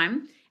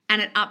FaceTime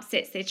and it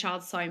upsets their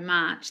child so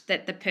much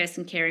that the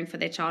person caring for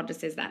their child just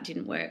says that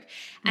didn't work.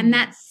 And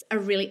that's a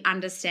really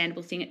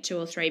understandable thing at 2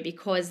 or 3,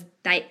 because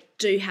they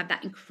do have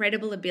that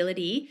incredible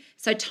ability.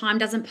 So time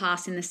doesn't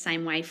pass in the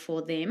same way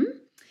for them.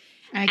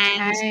 Okay.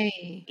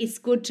 And it's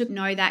good to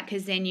know that,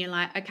 because then you're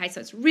like, okay, so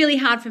it's really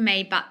hard for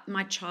me, but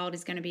my child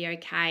is going to be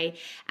okay.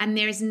 And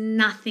there is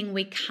nothing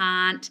we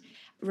can't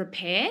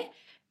repair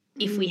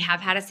if we have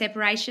had a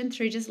separation,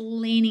 through just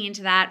leaning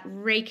into that,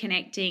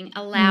 reconnecting,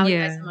 allowing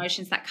those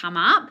emotions that come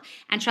up,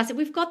 and trust it.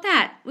 We've got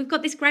that. We've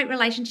got this great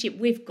relationship.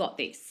 We've got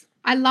this.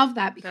 I love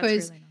that,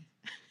 because really nice.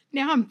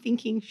 Now I'm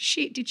thinking,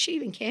 shit, did she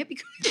even care?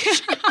 Because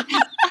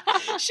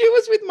she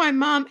was with my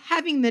mum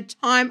having the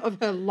time of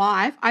her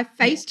life. I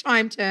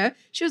FaceTimed her.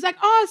 She was like,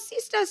 oh,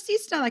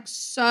 sister, like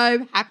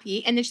so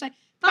happy. And then she's like,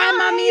 bye,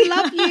 mummy,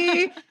 love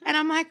you. And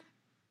I'm like,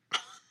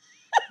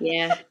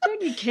 yeah.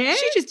 Don't you care?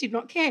 She just did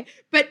not care.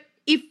 But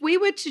if we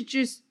were to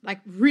just like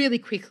really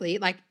quickly,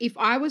 like if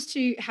I was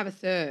to have a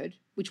third,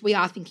 which we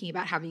are thinking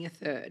about having a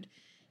third,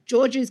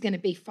 Georgia is going to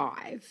be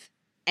 5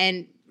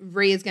 and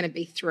Ria's going to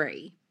be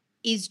 3.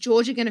 Is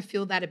Georgia going to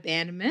feel that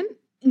abandonment?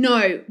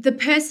 No, the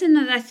person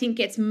that I think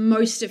gets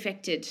most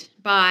affected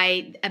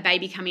by a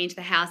baby coming into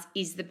the house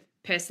is the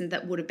person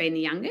that would have been the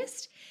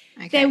youngest.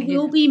 Okay, there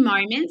will be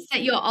moments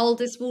that your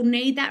oldest will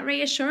need that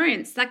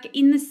reassurance. Like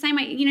in the same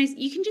way, you know,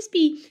 you can just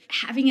be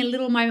having a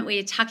little moment where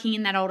you're tucking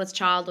in that oldest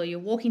child, or you're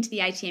walking to the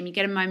ATM, you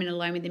get a moment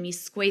alone with them, you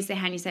squeeze their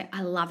hand, you say,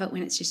 I love it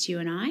when it's just you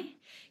and I.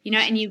 You know,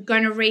 and you're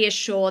going to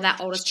reassure that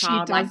oldest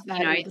child, like, you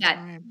know,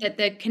 that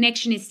the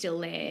connection is still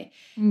there.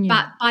 Yeah.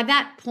 But by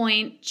that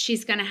point,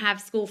 she's going to have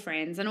school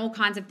friends and all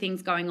kinds of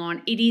things going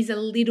on. It is a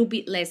little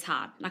bit less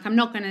hard. Like, I'm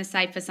not going to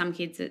say for some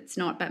kids it's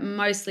not, but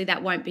mostly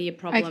that won't be a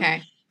problem.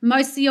 Okay.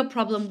 Mostly your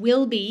problem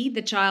will be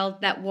the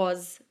child that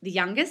was the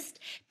youngest,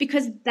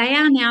 because they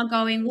are now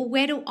going, well,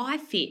 where do I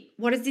fit?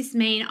 What does this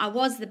mean? I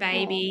was the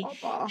baby.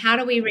 How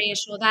do we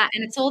reassure that?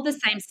 And it's all the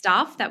same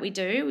stuff that we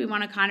do. We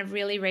want to kind of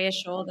really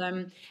reassure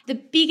them. The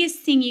biggest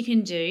thing you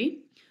can do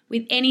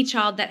with any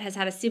child that has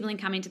had a sibling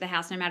come into the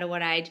house, no matter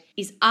what age,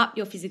 is up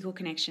your physical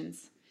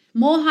connections.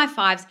 More high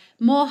fives,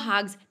 more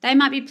hugs. They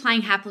might be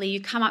playing happily.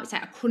 You come up and say,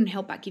 I couldn't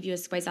help but give you a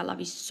squeeze. I love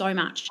you so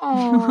much.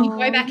 You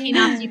go back in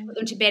after you put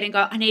them to bed and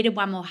go, I needed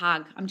one more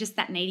hug. I'm just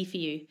that needy for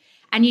you.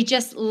 And you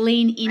just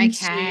lean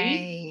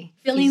into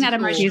filling that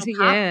emotional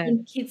cup.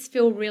 When kids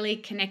feel really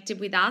connected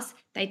with us,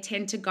 they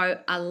tend to go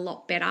a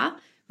lot better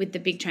with the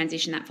big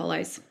transition that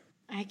follows.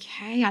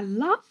 Okay, I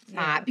love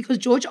that, because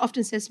Georgia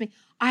often says to me,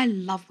 I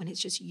love when it's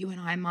just you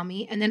and I,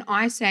 mummy. And then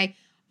I say,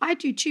 I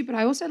do too, but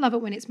I also love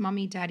it when it's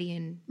mummy, daddy,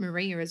 and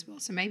Maria as well.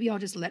 So maybe I'll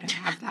just let her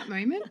have that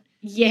moment.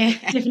 Yeah,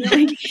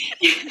 definitely.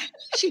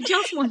 She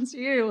just wants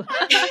you.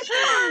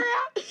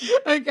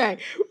 Okay.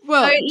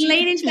 Well, so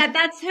lead into that.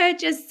 That's her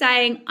just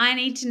saying, I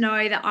need to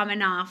know that I'm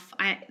enough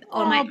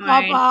on my own.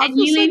 Papa, and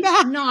you lead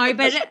no,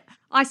 but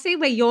I see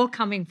where you're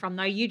coming from,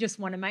 though. You just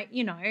want to make,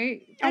 you know,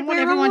 I want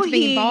everyone to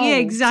be involved. Yeah,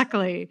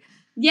 exactly.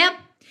 Yep.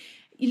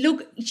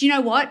 look, do you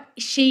know what?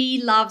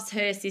 She loves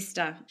her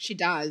sister She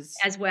does.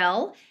 as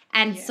well.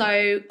 And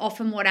so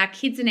often what our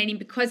kids are needing,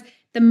 because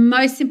the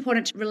most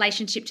important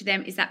relationship to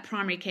them is that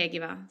primary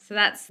caregiver. So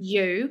that's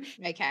you.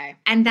 Okay.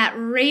 And that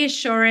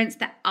reassurance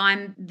that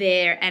I'm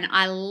there and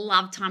I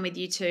love time with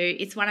you too.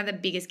 It's one of the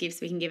biggest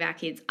gifts we can give our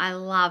kids. I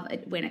love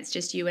it when it's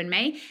just you and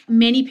me.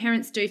 Many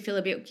parents do feel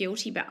a bit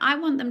guilty, but I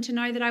want them to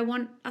know that I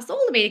want us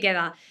all to be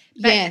together.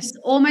 But Yes. it's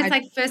almost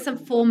like first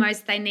and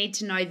foremost, they need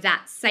to know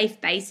that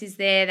safe base is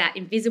there, that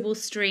invisible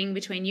string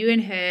between you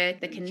and her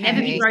that can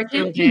never be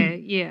broken.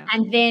 Yeah.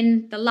 And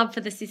then the love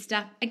for the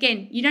sister.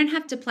 Again, you don't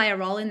have to play a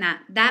role in that.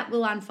 That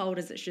will unfold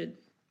as it should.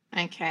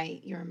 Okay,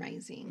 you're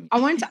amazing. I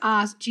wanted to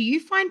ask, do you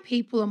find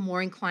people are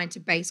more inclined to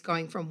base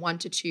going from 1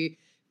 to 2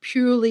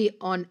 purely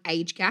on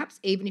age gaps,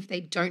 even if they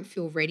don't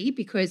feel ready?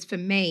 Because for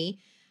me,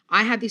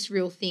 I have this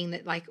real thing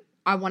that like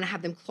I want to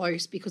have them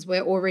close because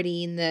we're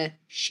already in the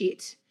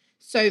shit.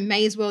 So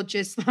may as well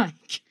just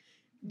like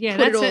put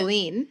it all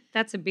in.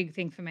 That's a big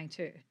thing for me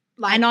too.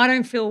 Like, and I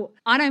don't feel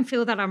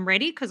that I'm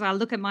ready because I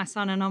look at my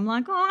son and I'm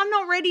like, oh, I'm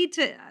not ready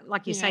to,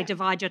 like you say,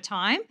 divide your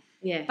time.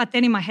 Yeah. But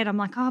then in my head, I'm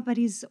like, oh, but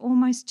he's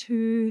almost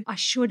 2. I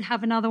should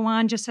have another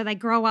one just so they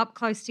grow up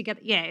close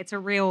together. Yeah, it's a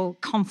real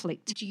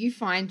conflict. do you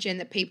find, Jen,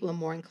 that people are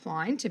more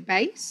inclined to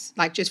base,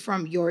 like just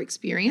from your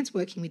experience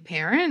working with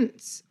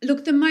parents?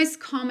 Look, the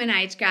most common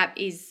age gap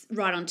is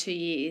right on 2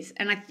 years.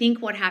 And I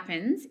think what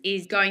happens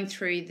is going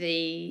through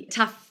the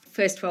tough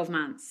first 12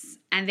 months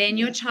and then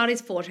your child is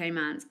 14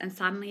 months and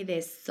suddenly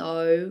they're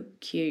so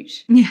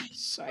cute. Yeah.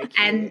 So cute.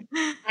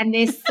 And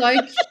they're so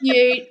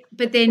cute,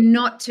 but they're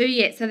not 2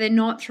 yet. So they're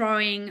not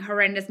throwing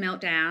horrendous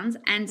meltdowns.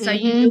 And so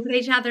you look at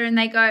each other and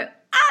they go,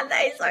 aren't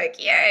they so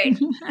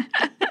cute?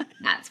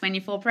 That's when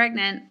you fall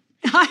pregnant.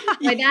 So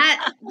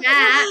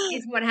that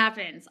is what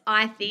happens,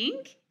 I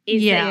think,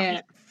 is that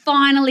you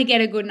finally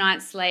get a good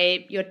night's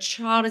sleep. Your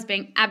child is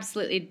being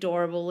absolutely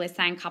adorable. They're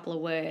saying a couple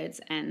of words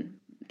and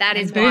that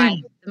is why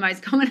the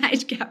most common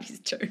age gap is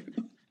 2.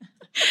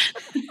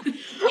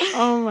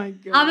 Oh, my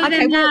God. Other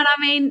than that, I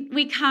mean,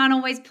 we can't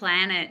always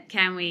plan it,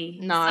 can we?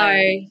 No.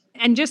 So,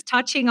 and just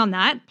touching on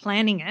that,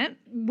 planning it,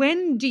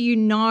 when do you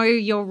know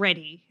you're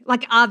ready?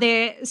 Like, are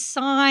there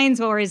signs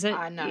or is it?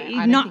 I know.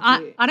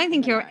 I don't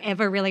think you're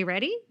ever really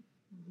ready.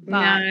 no,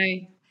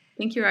 I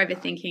think you're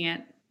overthinking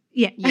it.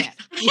 Yeah. Yeah.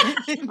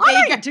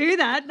 I don't do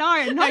that.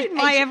 No, not in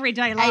my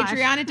everyday life.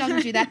 Adriana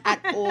doesn't do that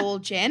at all,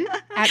 Jen.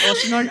 At all.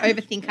 She's not an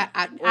overthinker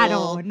at all. At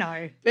all,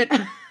 no. But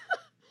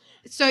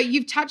so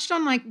you've touched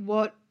on like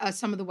what are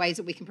some of the ways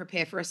that we can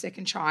prepare for a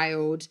second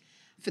child,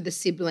 for the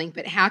sibling,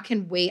 but how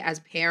can we as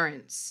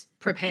parents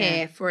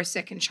prepare for a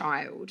second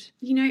child?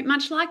 You know,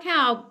 much like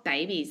our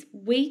babies,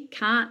 we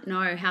can't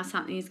know how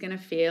something is going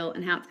to feel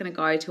and how it's going to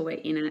go till we're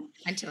in it.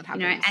 Until it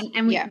happens. You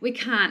know, and we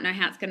can't know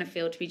how it's going to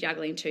feel to be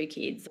juggling 2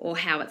 kids or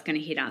how it's going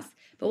to hit us.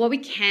 But what we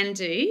can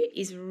do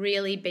is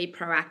really be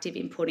proactive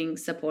in putting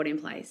support in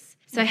place.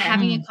 So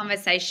having a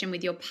conversation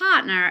with your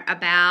partner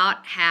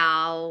about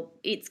how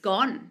it's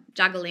gone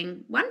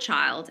juggling one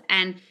child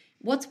and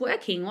what's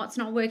working, what's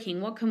not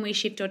working, what can we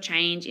shift or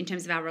change in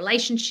terms of our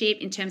relationship,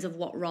 in terms of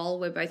what role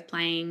we're both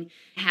playing,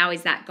 how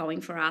is that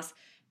going for us?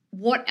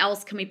 What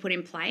else can we put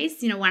in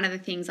place? You know, one of the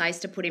things I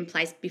used to put in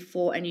place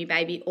before a new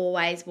baby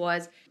always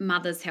was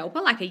mother's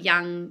helper, like a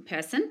young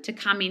person to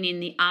come in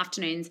the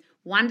afternoons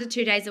 1 to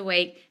 2 days a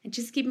week and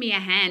just give me a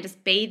hand,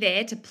 just be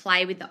there to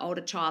play with the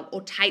older child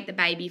or take the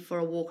baby for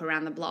a walk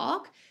around the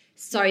block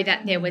so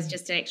that there was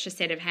just an extra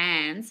set of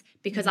hands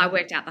because I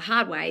worked out the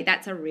hard way.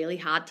 That's a really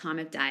hard time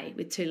of day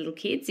with 2 little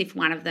kids if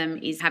one of them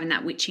is having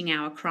that witching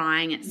hour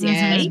crying at 6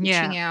 weeks.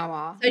 Witching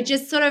hour. So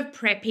just sort of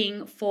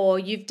prepping for,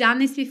 you've done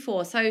this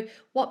before. So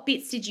what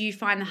bits did you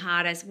find the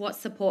hardest? What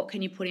support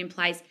can you put in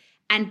place?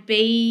 And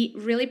be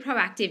really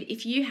proactive.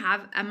 If you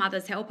have a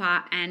mother's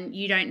helper and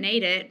you don't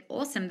need it,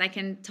 awesome. They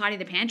can tidy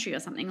the pantry or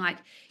something. Like,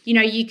 you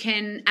know, you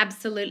can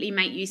absolutely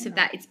make use of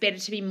that. It's better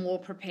to be more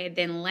prepared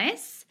than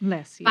less.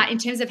 Less, yeah. But in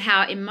terms of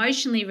how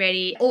emotionally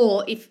ready,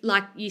 or if,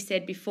 like you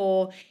said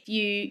before, if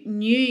you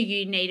knew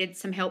you needed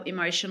some help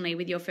emotionally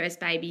with your first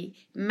baby,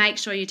 make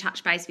sure you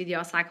touch base with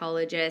your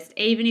psychologist.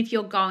 Even if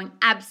you're going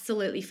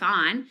absolutely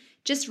fine,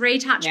 just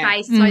retouch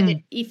base so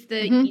that if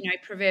the, you know,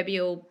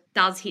 proverbial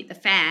does hit the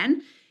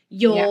fan,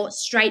 you're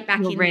straight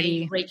back in ready.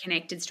 there,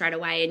 reconnected straight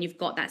away, and you've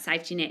got that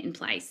safety net in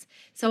place.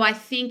 So I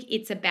think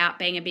it's about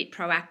being a bit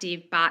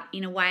proactive, but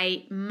in a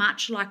way,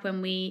 much like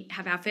when we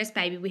have our first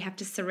baby, we have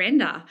to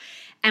surrender.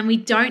 And we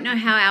don't know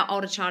how our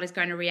older child is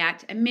going to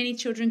react. And many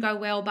children go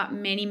well, but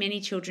many, many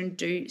children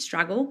do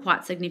struggle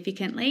quite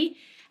significantly.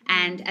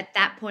 And at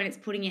that point, it's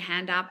putting your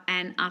hand up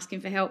and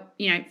asking for help,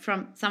 you know,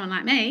 from someone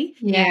like me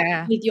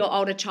with your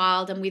older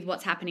child and with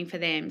what's happening for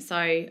them. So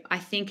I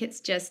think it's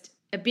just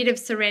a bit of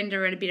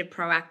surrender and a bit of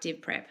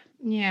proactive prep.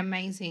 Yeah,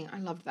 amazing. I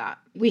love that.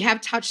 We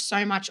have touched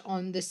so much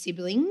on the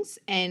siblings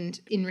and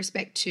in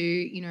respect to,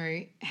 you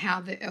know, how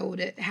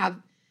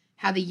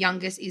the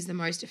youngest is the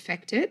most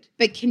affected.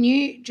 But can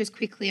you just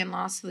quickly and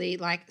lastly,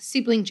 like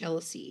sibling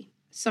jealousy,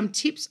 some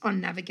tips on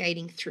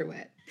navigating through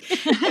it?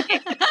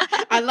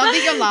 I love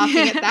that you're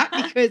laughing at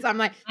that because I'm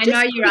like, I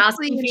know you're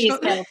asking for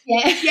yourself.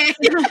 Yeah.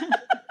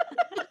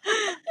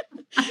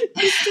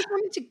 just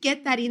wanted to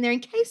get that in there in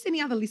case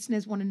any other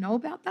listeners want to know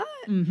about that.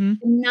 Mm-hmm.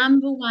 The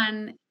number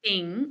one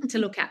thing to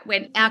look at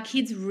when our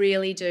kids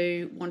really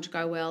do want to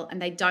go well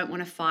and they don't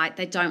want to fight,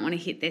 they don't want to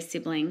hit their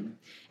sibling,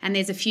 and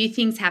there's a few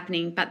things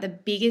happening, but the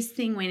biggest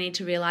thing we need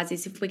to realize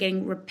is if we're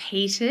getting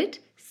repeated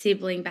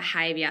sibling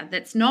behavior,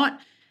 that's not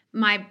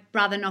my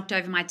brother knocked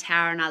over my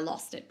tower and I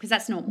lost it, because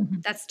that's normal.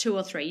 Mm-hmm. That's 2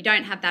 or 3. You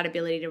don't have that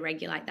ability to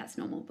regulate. That's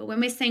normal. But when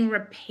we're seeing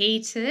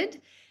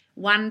repeated,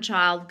 one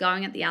child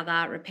going at the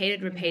other,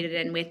 repeated,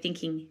 and we're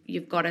thinking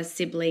you've got a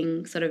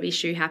sibling sort of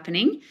issue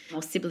happening,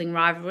 or sibling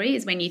rivalry,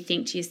 is when you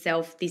think to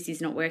yourself, this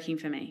is not working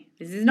for me.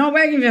 This is not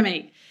working for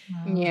me.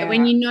 Yeah. So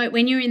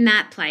when you're in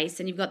that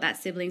place and you've got that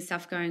sibling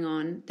stuff going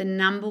on, the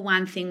number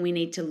one thing we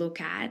need to look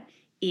at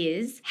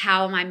is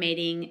how am I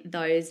meeting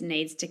those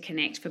needs to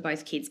connect for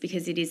both kids,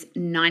 because it is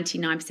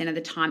 99% of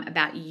the time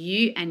about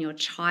you and your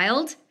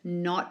child,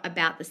 not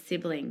about the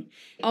sibling.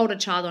 Older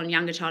child on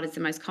younger child is the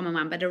most common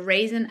one, but a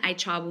reason a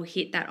child will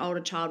hit that older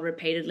child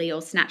repeatedly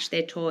or snatch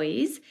their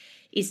toys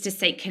is to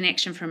seek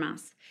connection from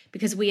us,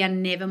 because we are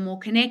never more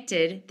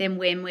connected than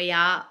when we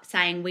are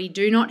saying we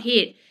do not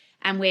hit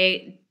and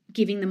we're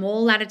giving them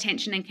all that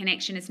attention and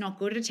connection. It's not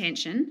good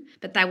attention,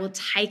 but they will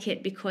take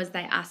it because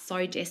they are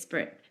so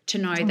desperate to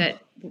know that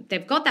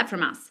they've got that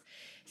from us.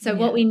 So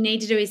what we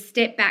need to do is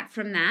step back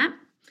from that.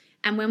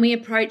 And when we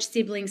approach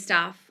sibling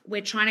stuff,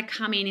 we're trying to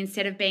come in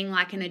instead of being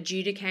like an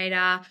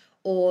adjudicator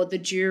or the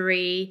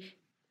jury,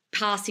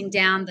 passing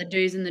down the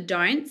do's and the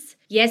don'ts.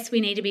 Yes, we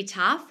need to be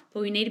tough,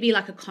 but we need to be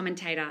like a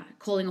commentator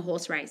calling a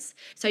horse race.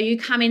 So you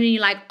come in and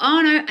you're like,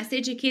 oh no, I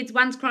said to your kids,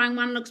 one's crying,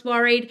 one looks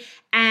worried,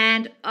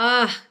 and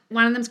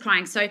one of them's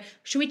crying. So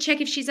should we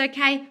check if she's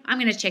okay? I'm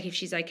going to check if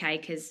she's okay,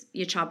 because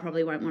your child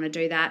probably won't want to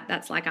do that.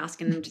 That's like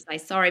asking them to say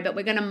sorry, but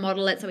we're going to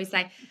model it. So we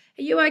say, are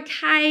you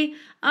okay?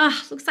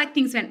 Looks like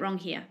things went wrong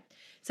here.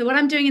 So what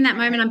I'm doing in that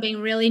moment, I'm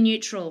being really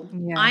neutral.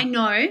 Yeah. I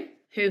know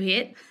who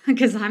hit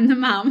because I'm the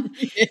mum.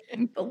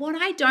 But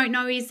what I don't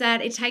know is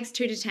that it takes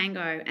 2 to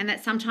tango, and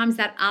that sometimes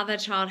that other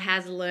child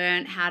has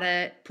learned how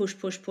to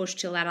push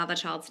till that other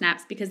child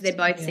snaps, because they're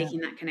both seeking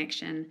that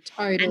connection.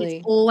 Totally. And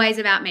it's always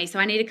about me. So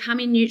I need to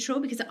come in neutral,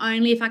 because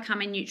only if I come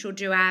in neutral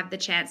do I have the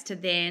chance to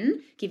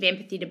then give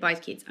empathy to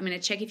both kids. I'm going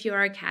to check if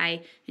you're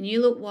okay and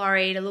you look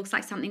worried. It looks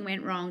like something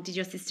went wrong. Did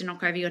your sister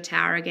knock over your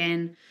tower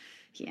again?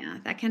 Yeah,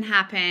 that can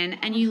happen.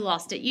 And you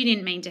lost it. You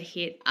didn't mean to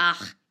hit.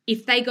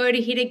 If they go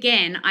to hit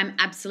again, I'm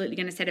absolutely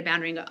going to set a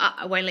boundary and go,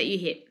 I won't let you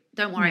hit.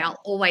 Don't worry, I'll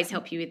always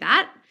help you with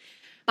that.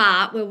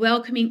 But we're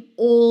welcoming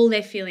all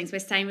their feelings. We're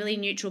staying really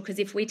neutral, because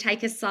if we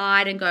take a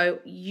side and go,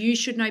 you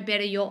should know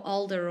better, you're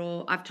older,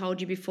 or I've told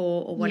you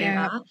before, or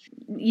whatever,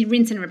 you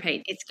rinse and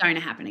repeat. It's going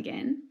to happen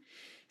again.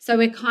 So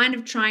we're kind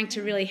of trying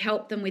to really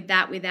help them with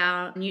that, with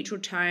our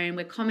neutral tone.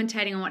 We're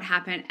commentating on what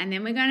happened, and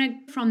then we're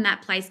going to, from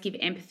that place, give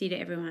empathy to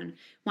everyone.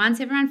 Once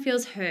everyone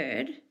feels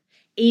heard,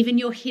 even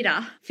your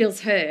hitter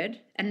feels heard,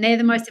 and they're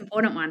the most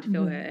important one to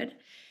feel heard,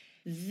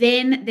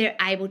 then they're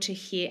able to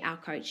hear our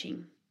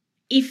coaching.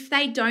 If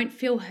they don't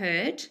feel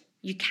heard,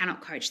 you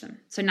cannot coach them.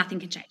 So nothing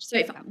can change. So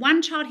if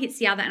one child hits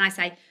the other and I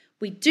say,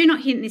 we do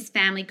not hit in this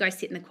family, go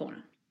sit in the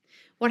corner.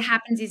 What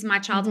happens is my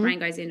child's brain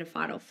goes into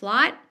fight or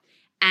flight.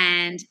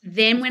 And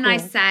then when I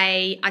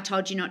say, I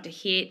told you not to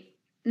hit,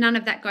 none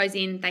of that goes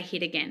in, they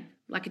hit again.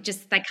 Like they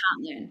can't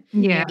learn.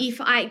 Yeah.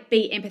 If I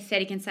be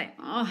empathetic and say,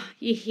 oh,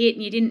 you hit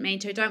and you didn't mean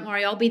to, don't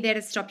worry, I'll be there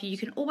to stop you. You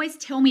can always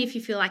tell me if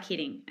you feel like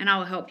hitting and I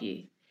will help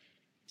you.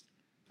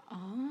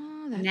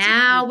 Oh, that's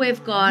now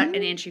we've got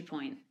an entry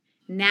point.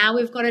 Now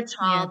we've got a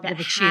child that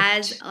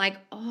has like,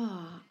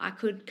 oh, I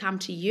could come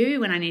to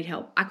you when I need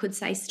help. I could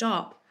say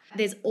stop.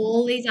 There's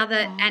all these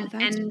other,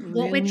 and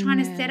what we're trying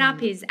to set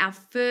up is our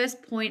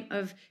first point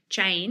of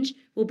change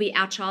will be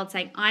our child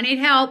saying, I need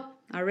help.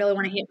 I really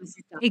want to hit my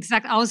sister.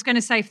 Exactly. I was going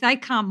to say, if they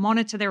can't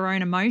monitor their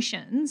own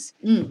emotions,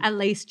 at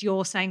least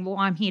you're saying, well,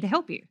 I'm here to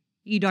help you.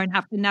 You don't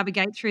have to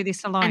navigate through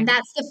this alone. And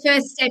that's the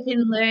first step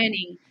in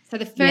learning. So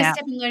the first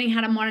step in learning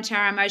how to monitor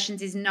our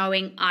emotions is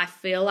knowing I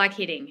feel like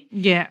hitting.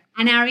 Yeah.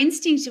 And our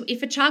instinct,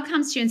 if a child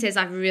comes to you and says,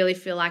 I really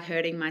feel like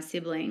hurting my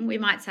sibling, we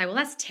might say, well,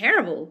 that's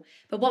terrible.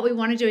 But what we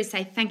want to do is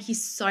say, thank you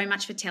so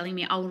much for telling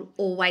me. I will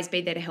always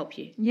be there to help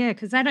you. Yeah,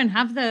 because they don't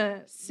have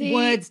the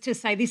words to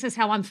say, this is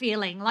how I'm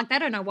feeling. Like they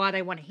don't know why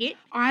they want to hit.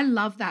 I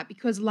love that,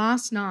 because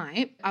last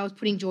night I was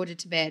putting Georgia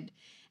to bed.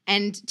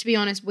 And to be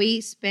honest, we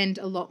spend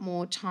a lot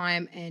more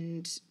time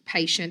and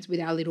patience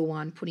with our little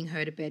one, putting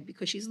her to bed,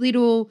 because she's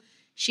little,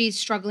 she's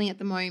struggling at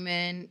the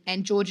moment,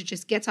 and Georgia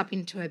just gets up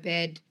into her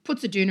bed,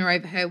 puts a doona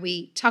over her,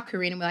 we tuck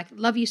her in and we're like,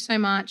 love you so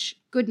much,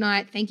 good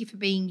night, thank you for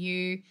being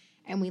you,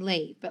 and we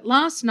leave. But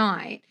last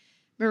night,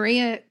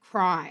 Maria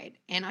cried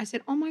and I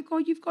said, oh my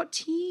God, you've got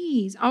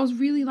tears. I was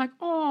really like,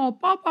 oh,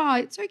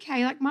 Baba, it's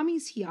okay, like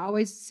mummy's here. I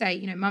always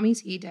say, mummy's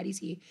here, daddy's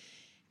here.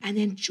 And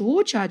then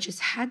Georgia just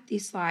had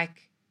this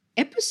like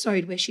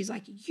episode where she's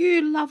like,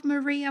 you love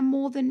Maria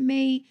more than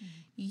me.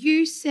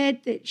 You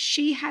said that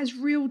she has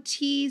real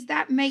tears.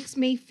 That makes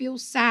me feel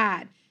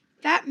sad.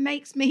 that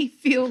makes me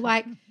feel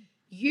like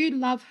you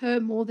love her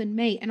more than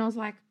me. And I was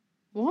like,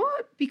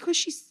 what? Because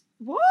she's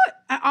what?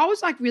 I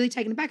was like really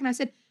taken aback. And I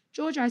said,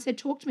 Georgia, I said,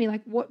 talk to me.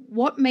 Like,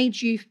 what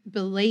made you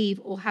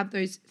believe or have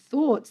those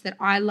thoughts that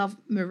I love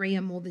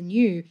Maria more than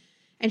you?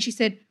 And she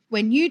said,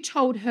 when you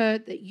told her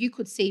that you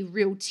could see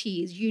real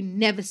tears, you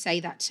never say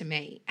that to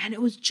me. And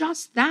it was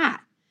just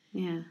that.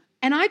 Yeah.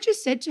 And I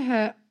just said to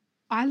her,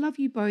 I love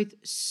you both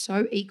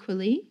so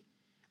equally.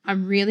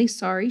 I'm really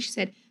sorry. She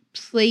said,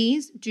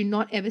 please do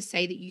not ever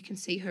say that you can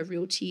see her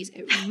real tears.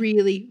 It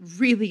really,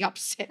 really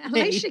upset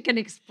me. At least she can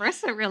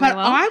express it really but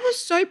well. I was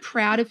so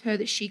proud of her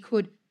that she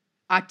could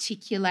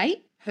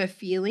articulate her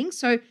feelings.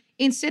 So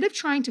instead of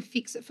trying to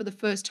fix it for the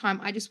first time,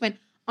 I just went,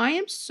 I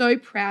am so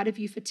proud of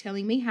you for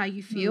telling me how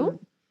you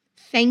feel.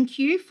 Thank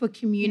you for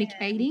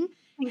communicating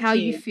how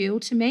you feel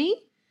to me,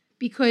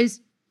 because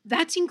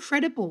that's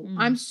incredible.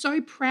 I'm so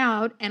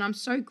proud and I'm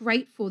so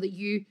grateful that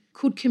you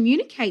could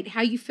communicate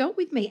how you felt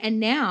with me. And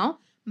now,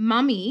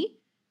 Mummy,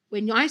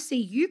 when I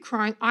see you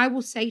crying, I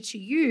will say to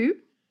you,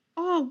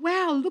 oh,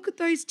 wow, look at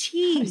those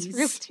tears. Those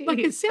real tears. Like,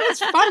 it sounds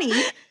funny.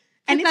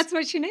 And that's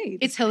what she needs.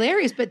 It's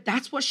hilarious, but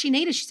that's what she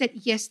needed. She said,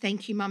 yes,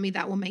 thank you, Mummy.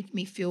 That will make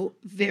me feel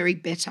very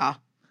better.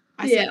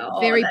 I said,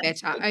 very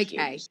better. So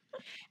okay.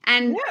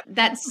 And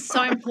that's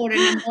so important.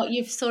 And what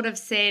you've sort of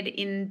said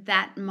in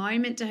that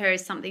moment to her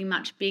is something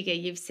much bigger.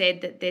 You've said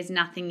that there's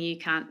nothing you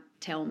can't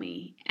tell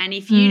me. And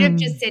if you'd have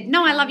just said,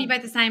 no, I love you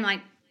both the same,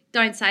 like,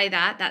 don't say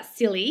that, that's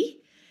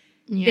silly,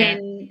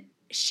 then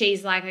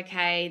she's like,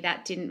 okay,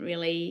 that didn't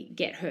really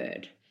get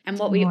heard. And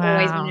what we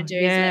always want to do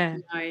is let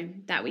them know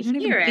that we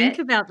hear it. Think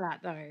about that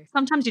though.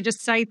 Sometimes you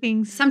just say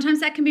things. Sometimes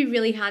that can be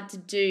really hard to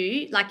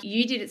do. Like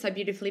you did it so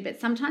beautifully, but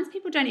sometimes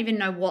people don't even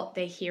know what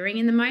they're hearing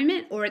in the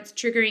moment, or it's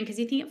triggering because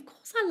you think, of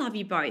course I love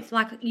you both.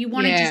 Like you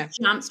want to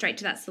just jump straight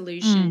to that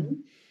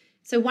solution.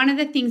 So one of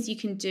the things you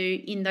can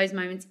do in those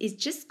moments is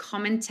just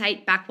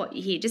commentate back what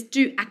you hear. Just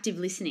do active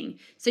listening.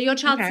 So your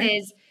child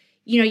says,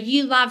 you know,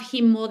 you love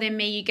him more than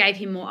me. You gave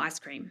him more ice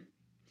cream.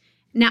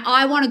 Now,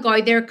 I want to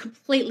go, they're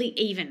completely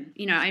even.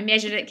 You know, I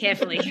measured it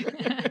carefully.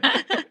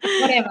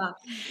 Whatever.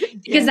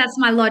 Because that's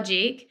my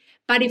logic.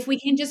 But if we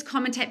can just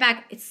commentate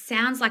back, it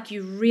sounds like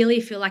you really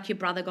feel like your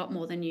brother got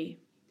more than you.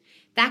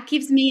 That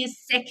gives me a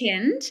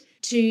second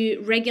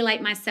to regulate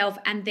myself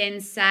and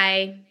then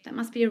say, that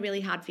must be a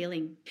really hard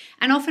feeling.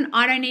 And often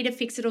I don't need to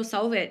fix it or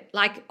solve it.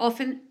 Like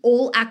often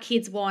all our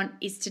kids want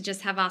is to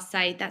just have us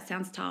say, that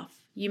sounds tough.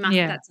 You must.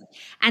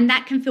 And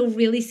that can feel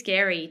really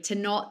scary to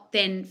not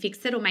then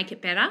fix it or make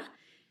it better.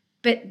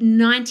 But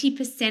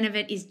 90% of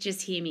it is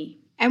just hear me.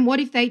 And what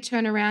if they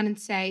turn around and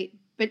say,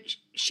 but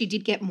she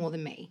did get more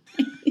than me?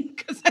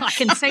 I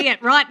can see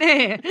it right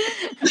there.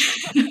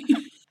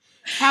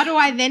 How do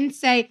I then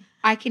say,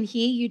 I can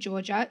hear you,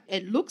 Georgia.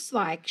 It looks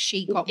like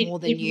she got more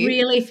than you. It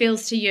really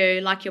feels to you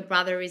like your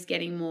brother is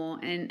getting more,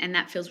 and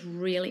that feels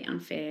really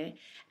unfair.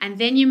 And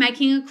then you're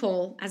making a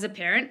call as a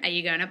parent. Are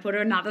you going to put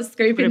another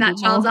scoop in that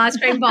child's ice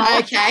cream bowl?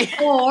 Okay.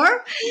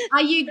 Or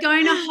are you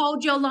going to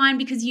hold your line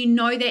because you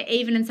know they're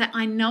even and say,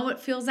 I know it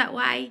feels that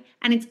way,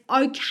 and it's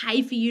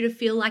okay for you to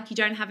feel like you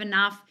don't have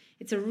enough.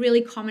 It's a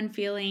really common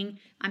feeling.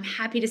 I'm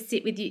happy to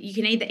sit with you. You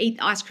can either eat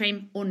the ice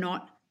cream or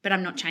not, but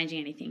I'm not changing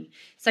anything.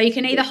 So you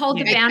can either hold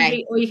the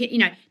boundary or you can, you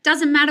know,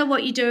 doesn't matter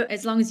what you do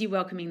as long as you're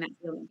welcoming that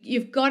feeling.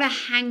 You've got to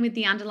hang with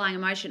the underlying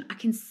emotion. I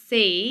can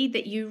see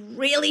that you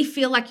really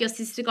feel like your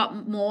sister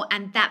got more,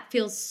 and that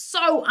feels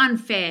so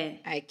unfair.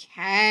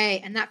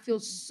 Okay. And that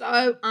feels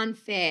so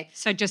unfair.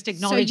 So just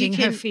acknowledging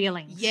her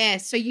feelings. Yeah.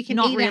 So you can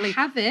either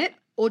have it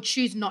or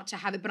choose not to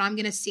have it, but I'm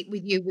going to sit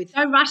with you with.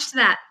 Don't rush to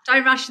that.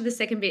 Don't rush to the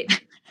second bit.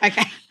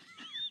 Okay.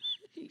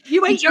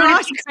 You eat your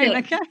ice cream,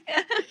 okay?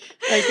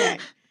 Okay.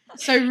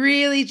 So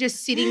really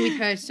just sitting with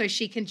her so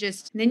she can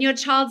just. And then your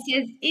child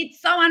says,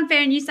 it's so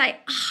unfair. And you say,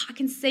 I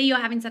can see you're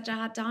having such a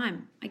hard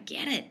time. I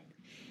get it.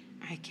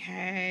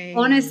 Okay.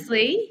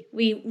 Honestly,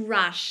 we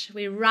rush.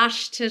 We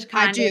rush to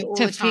kind of all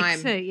the time.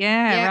 Fix it.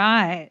 Yeah,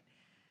 right.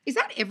 Is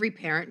that every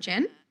parent,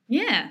 Jen?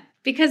 Yeah,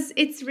 because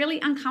it's really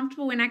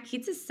uncomfortable when our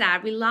kids are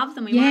sad. We love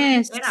them. We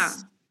want to be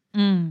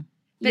better.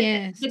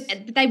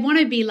 But they want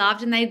to be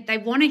loved, and they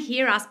want to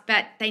hear us,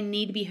 but they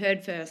need to be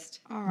heard first.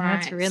 All right.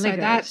 That's really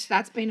good.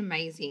 That's been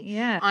amazing.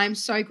 Yeah. I'm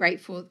so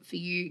grateful for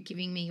you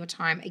giving me your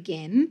time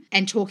again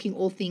and talking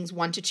all things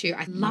 1 to 2.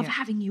 I love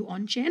having you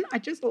on, Jen. I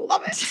just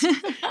love it.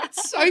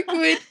 It's so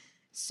good.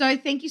 So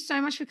thank you so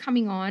much for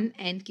coming on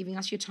and giving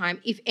us your time.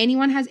 If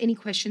anyone has any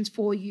questions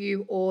for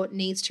you or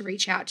needs to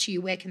reach out to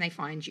you, where can they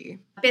find you?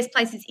 Best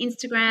place is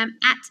Instagram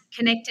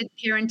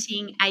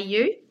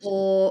 @connectedparentingau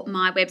or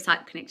my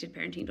website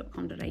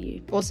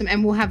connectedparenting.com.au. Awesome.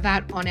 And we'll have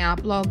that on our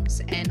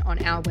blogs and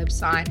on our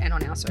website and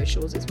on our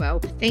socials as well.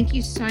 Thank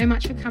you so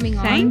much for coming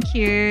on. Thank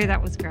you.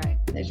 That was great.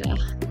 Pleasure.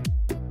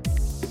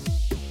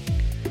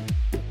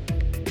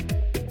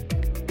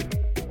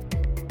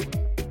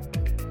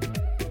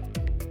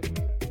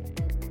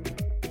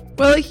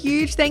 Well, a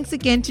huge thanks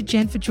again to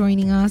Jen for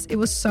joining us. It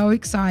was so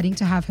exciting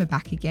to have her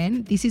back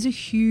again. This is a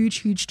huge,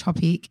 huge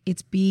topic.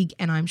 It's big,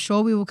 and I'm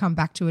sure we will come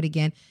back to it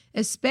again,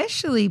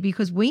 especially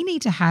because we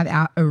need to have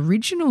our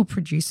original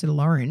producer,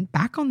 Lauren,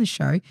 back on the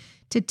show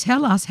to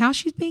tell us how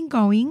she's been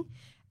going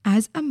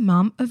as a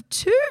mum of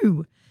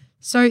 2.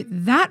 So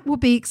that will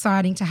be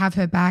exciting to have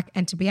her back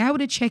and to be able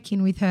to check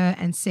in with her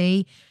and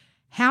see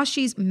how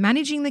she's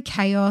managing the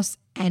chaos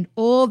and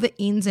all the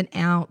ins and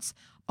outs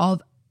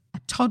of a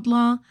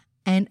toddler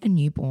and a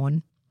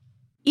newborn.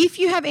 If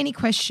you have any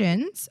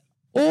questions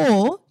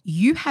or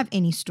you have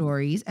any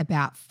stories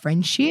about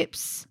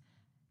friendships,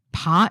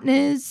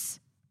 partners,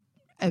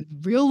 a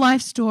real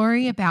life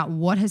story about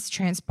what has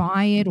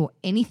transpired or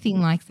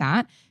anything like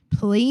that,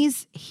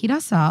 please hit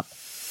us up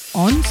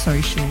on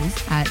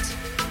socials at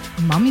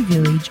Mummy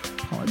Village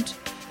Pod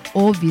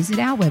or visit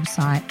our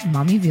website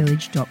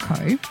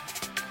mummyvillage.co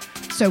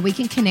so we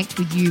can connect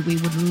with you. We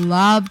would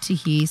love to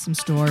hear some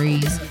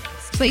stories.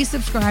 Please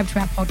subscribe to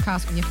our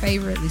podcast on your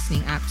favourite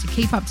listening app to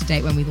keep up to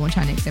date when we launch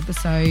our next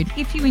episode.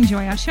 If you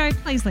enjoy our show,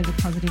 please leave a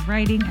positive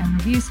rating and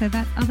review so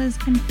that others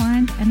can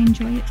find and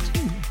enjoy it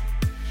too.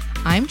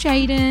 I'm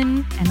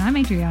Jaden. And I'm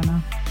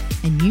Adriana.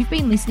 And you've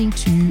been listening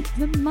to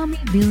the Mummy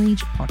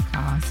Village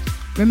podcast.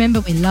 Remember,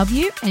 we love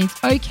you and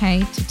it's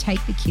okay to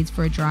take the kids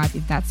for a drive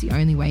if that's the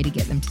only way to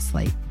get them to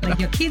sleep. Leave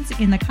your kids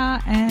in the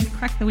car and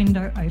crack the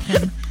window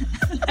open.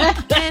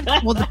 And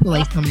call the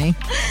police on me.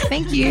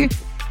 Thank you.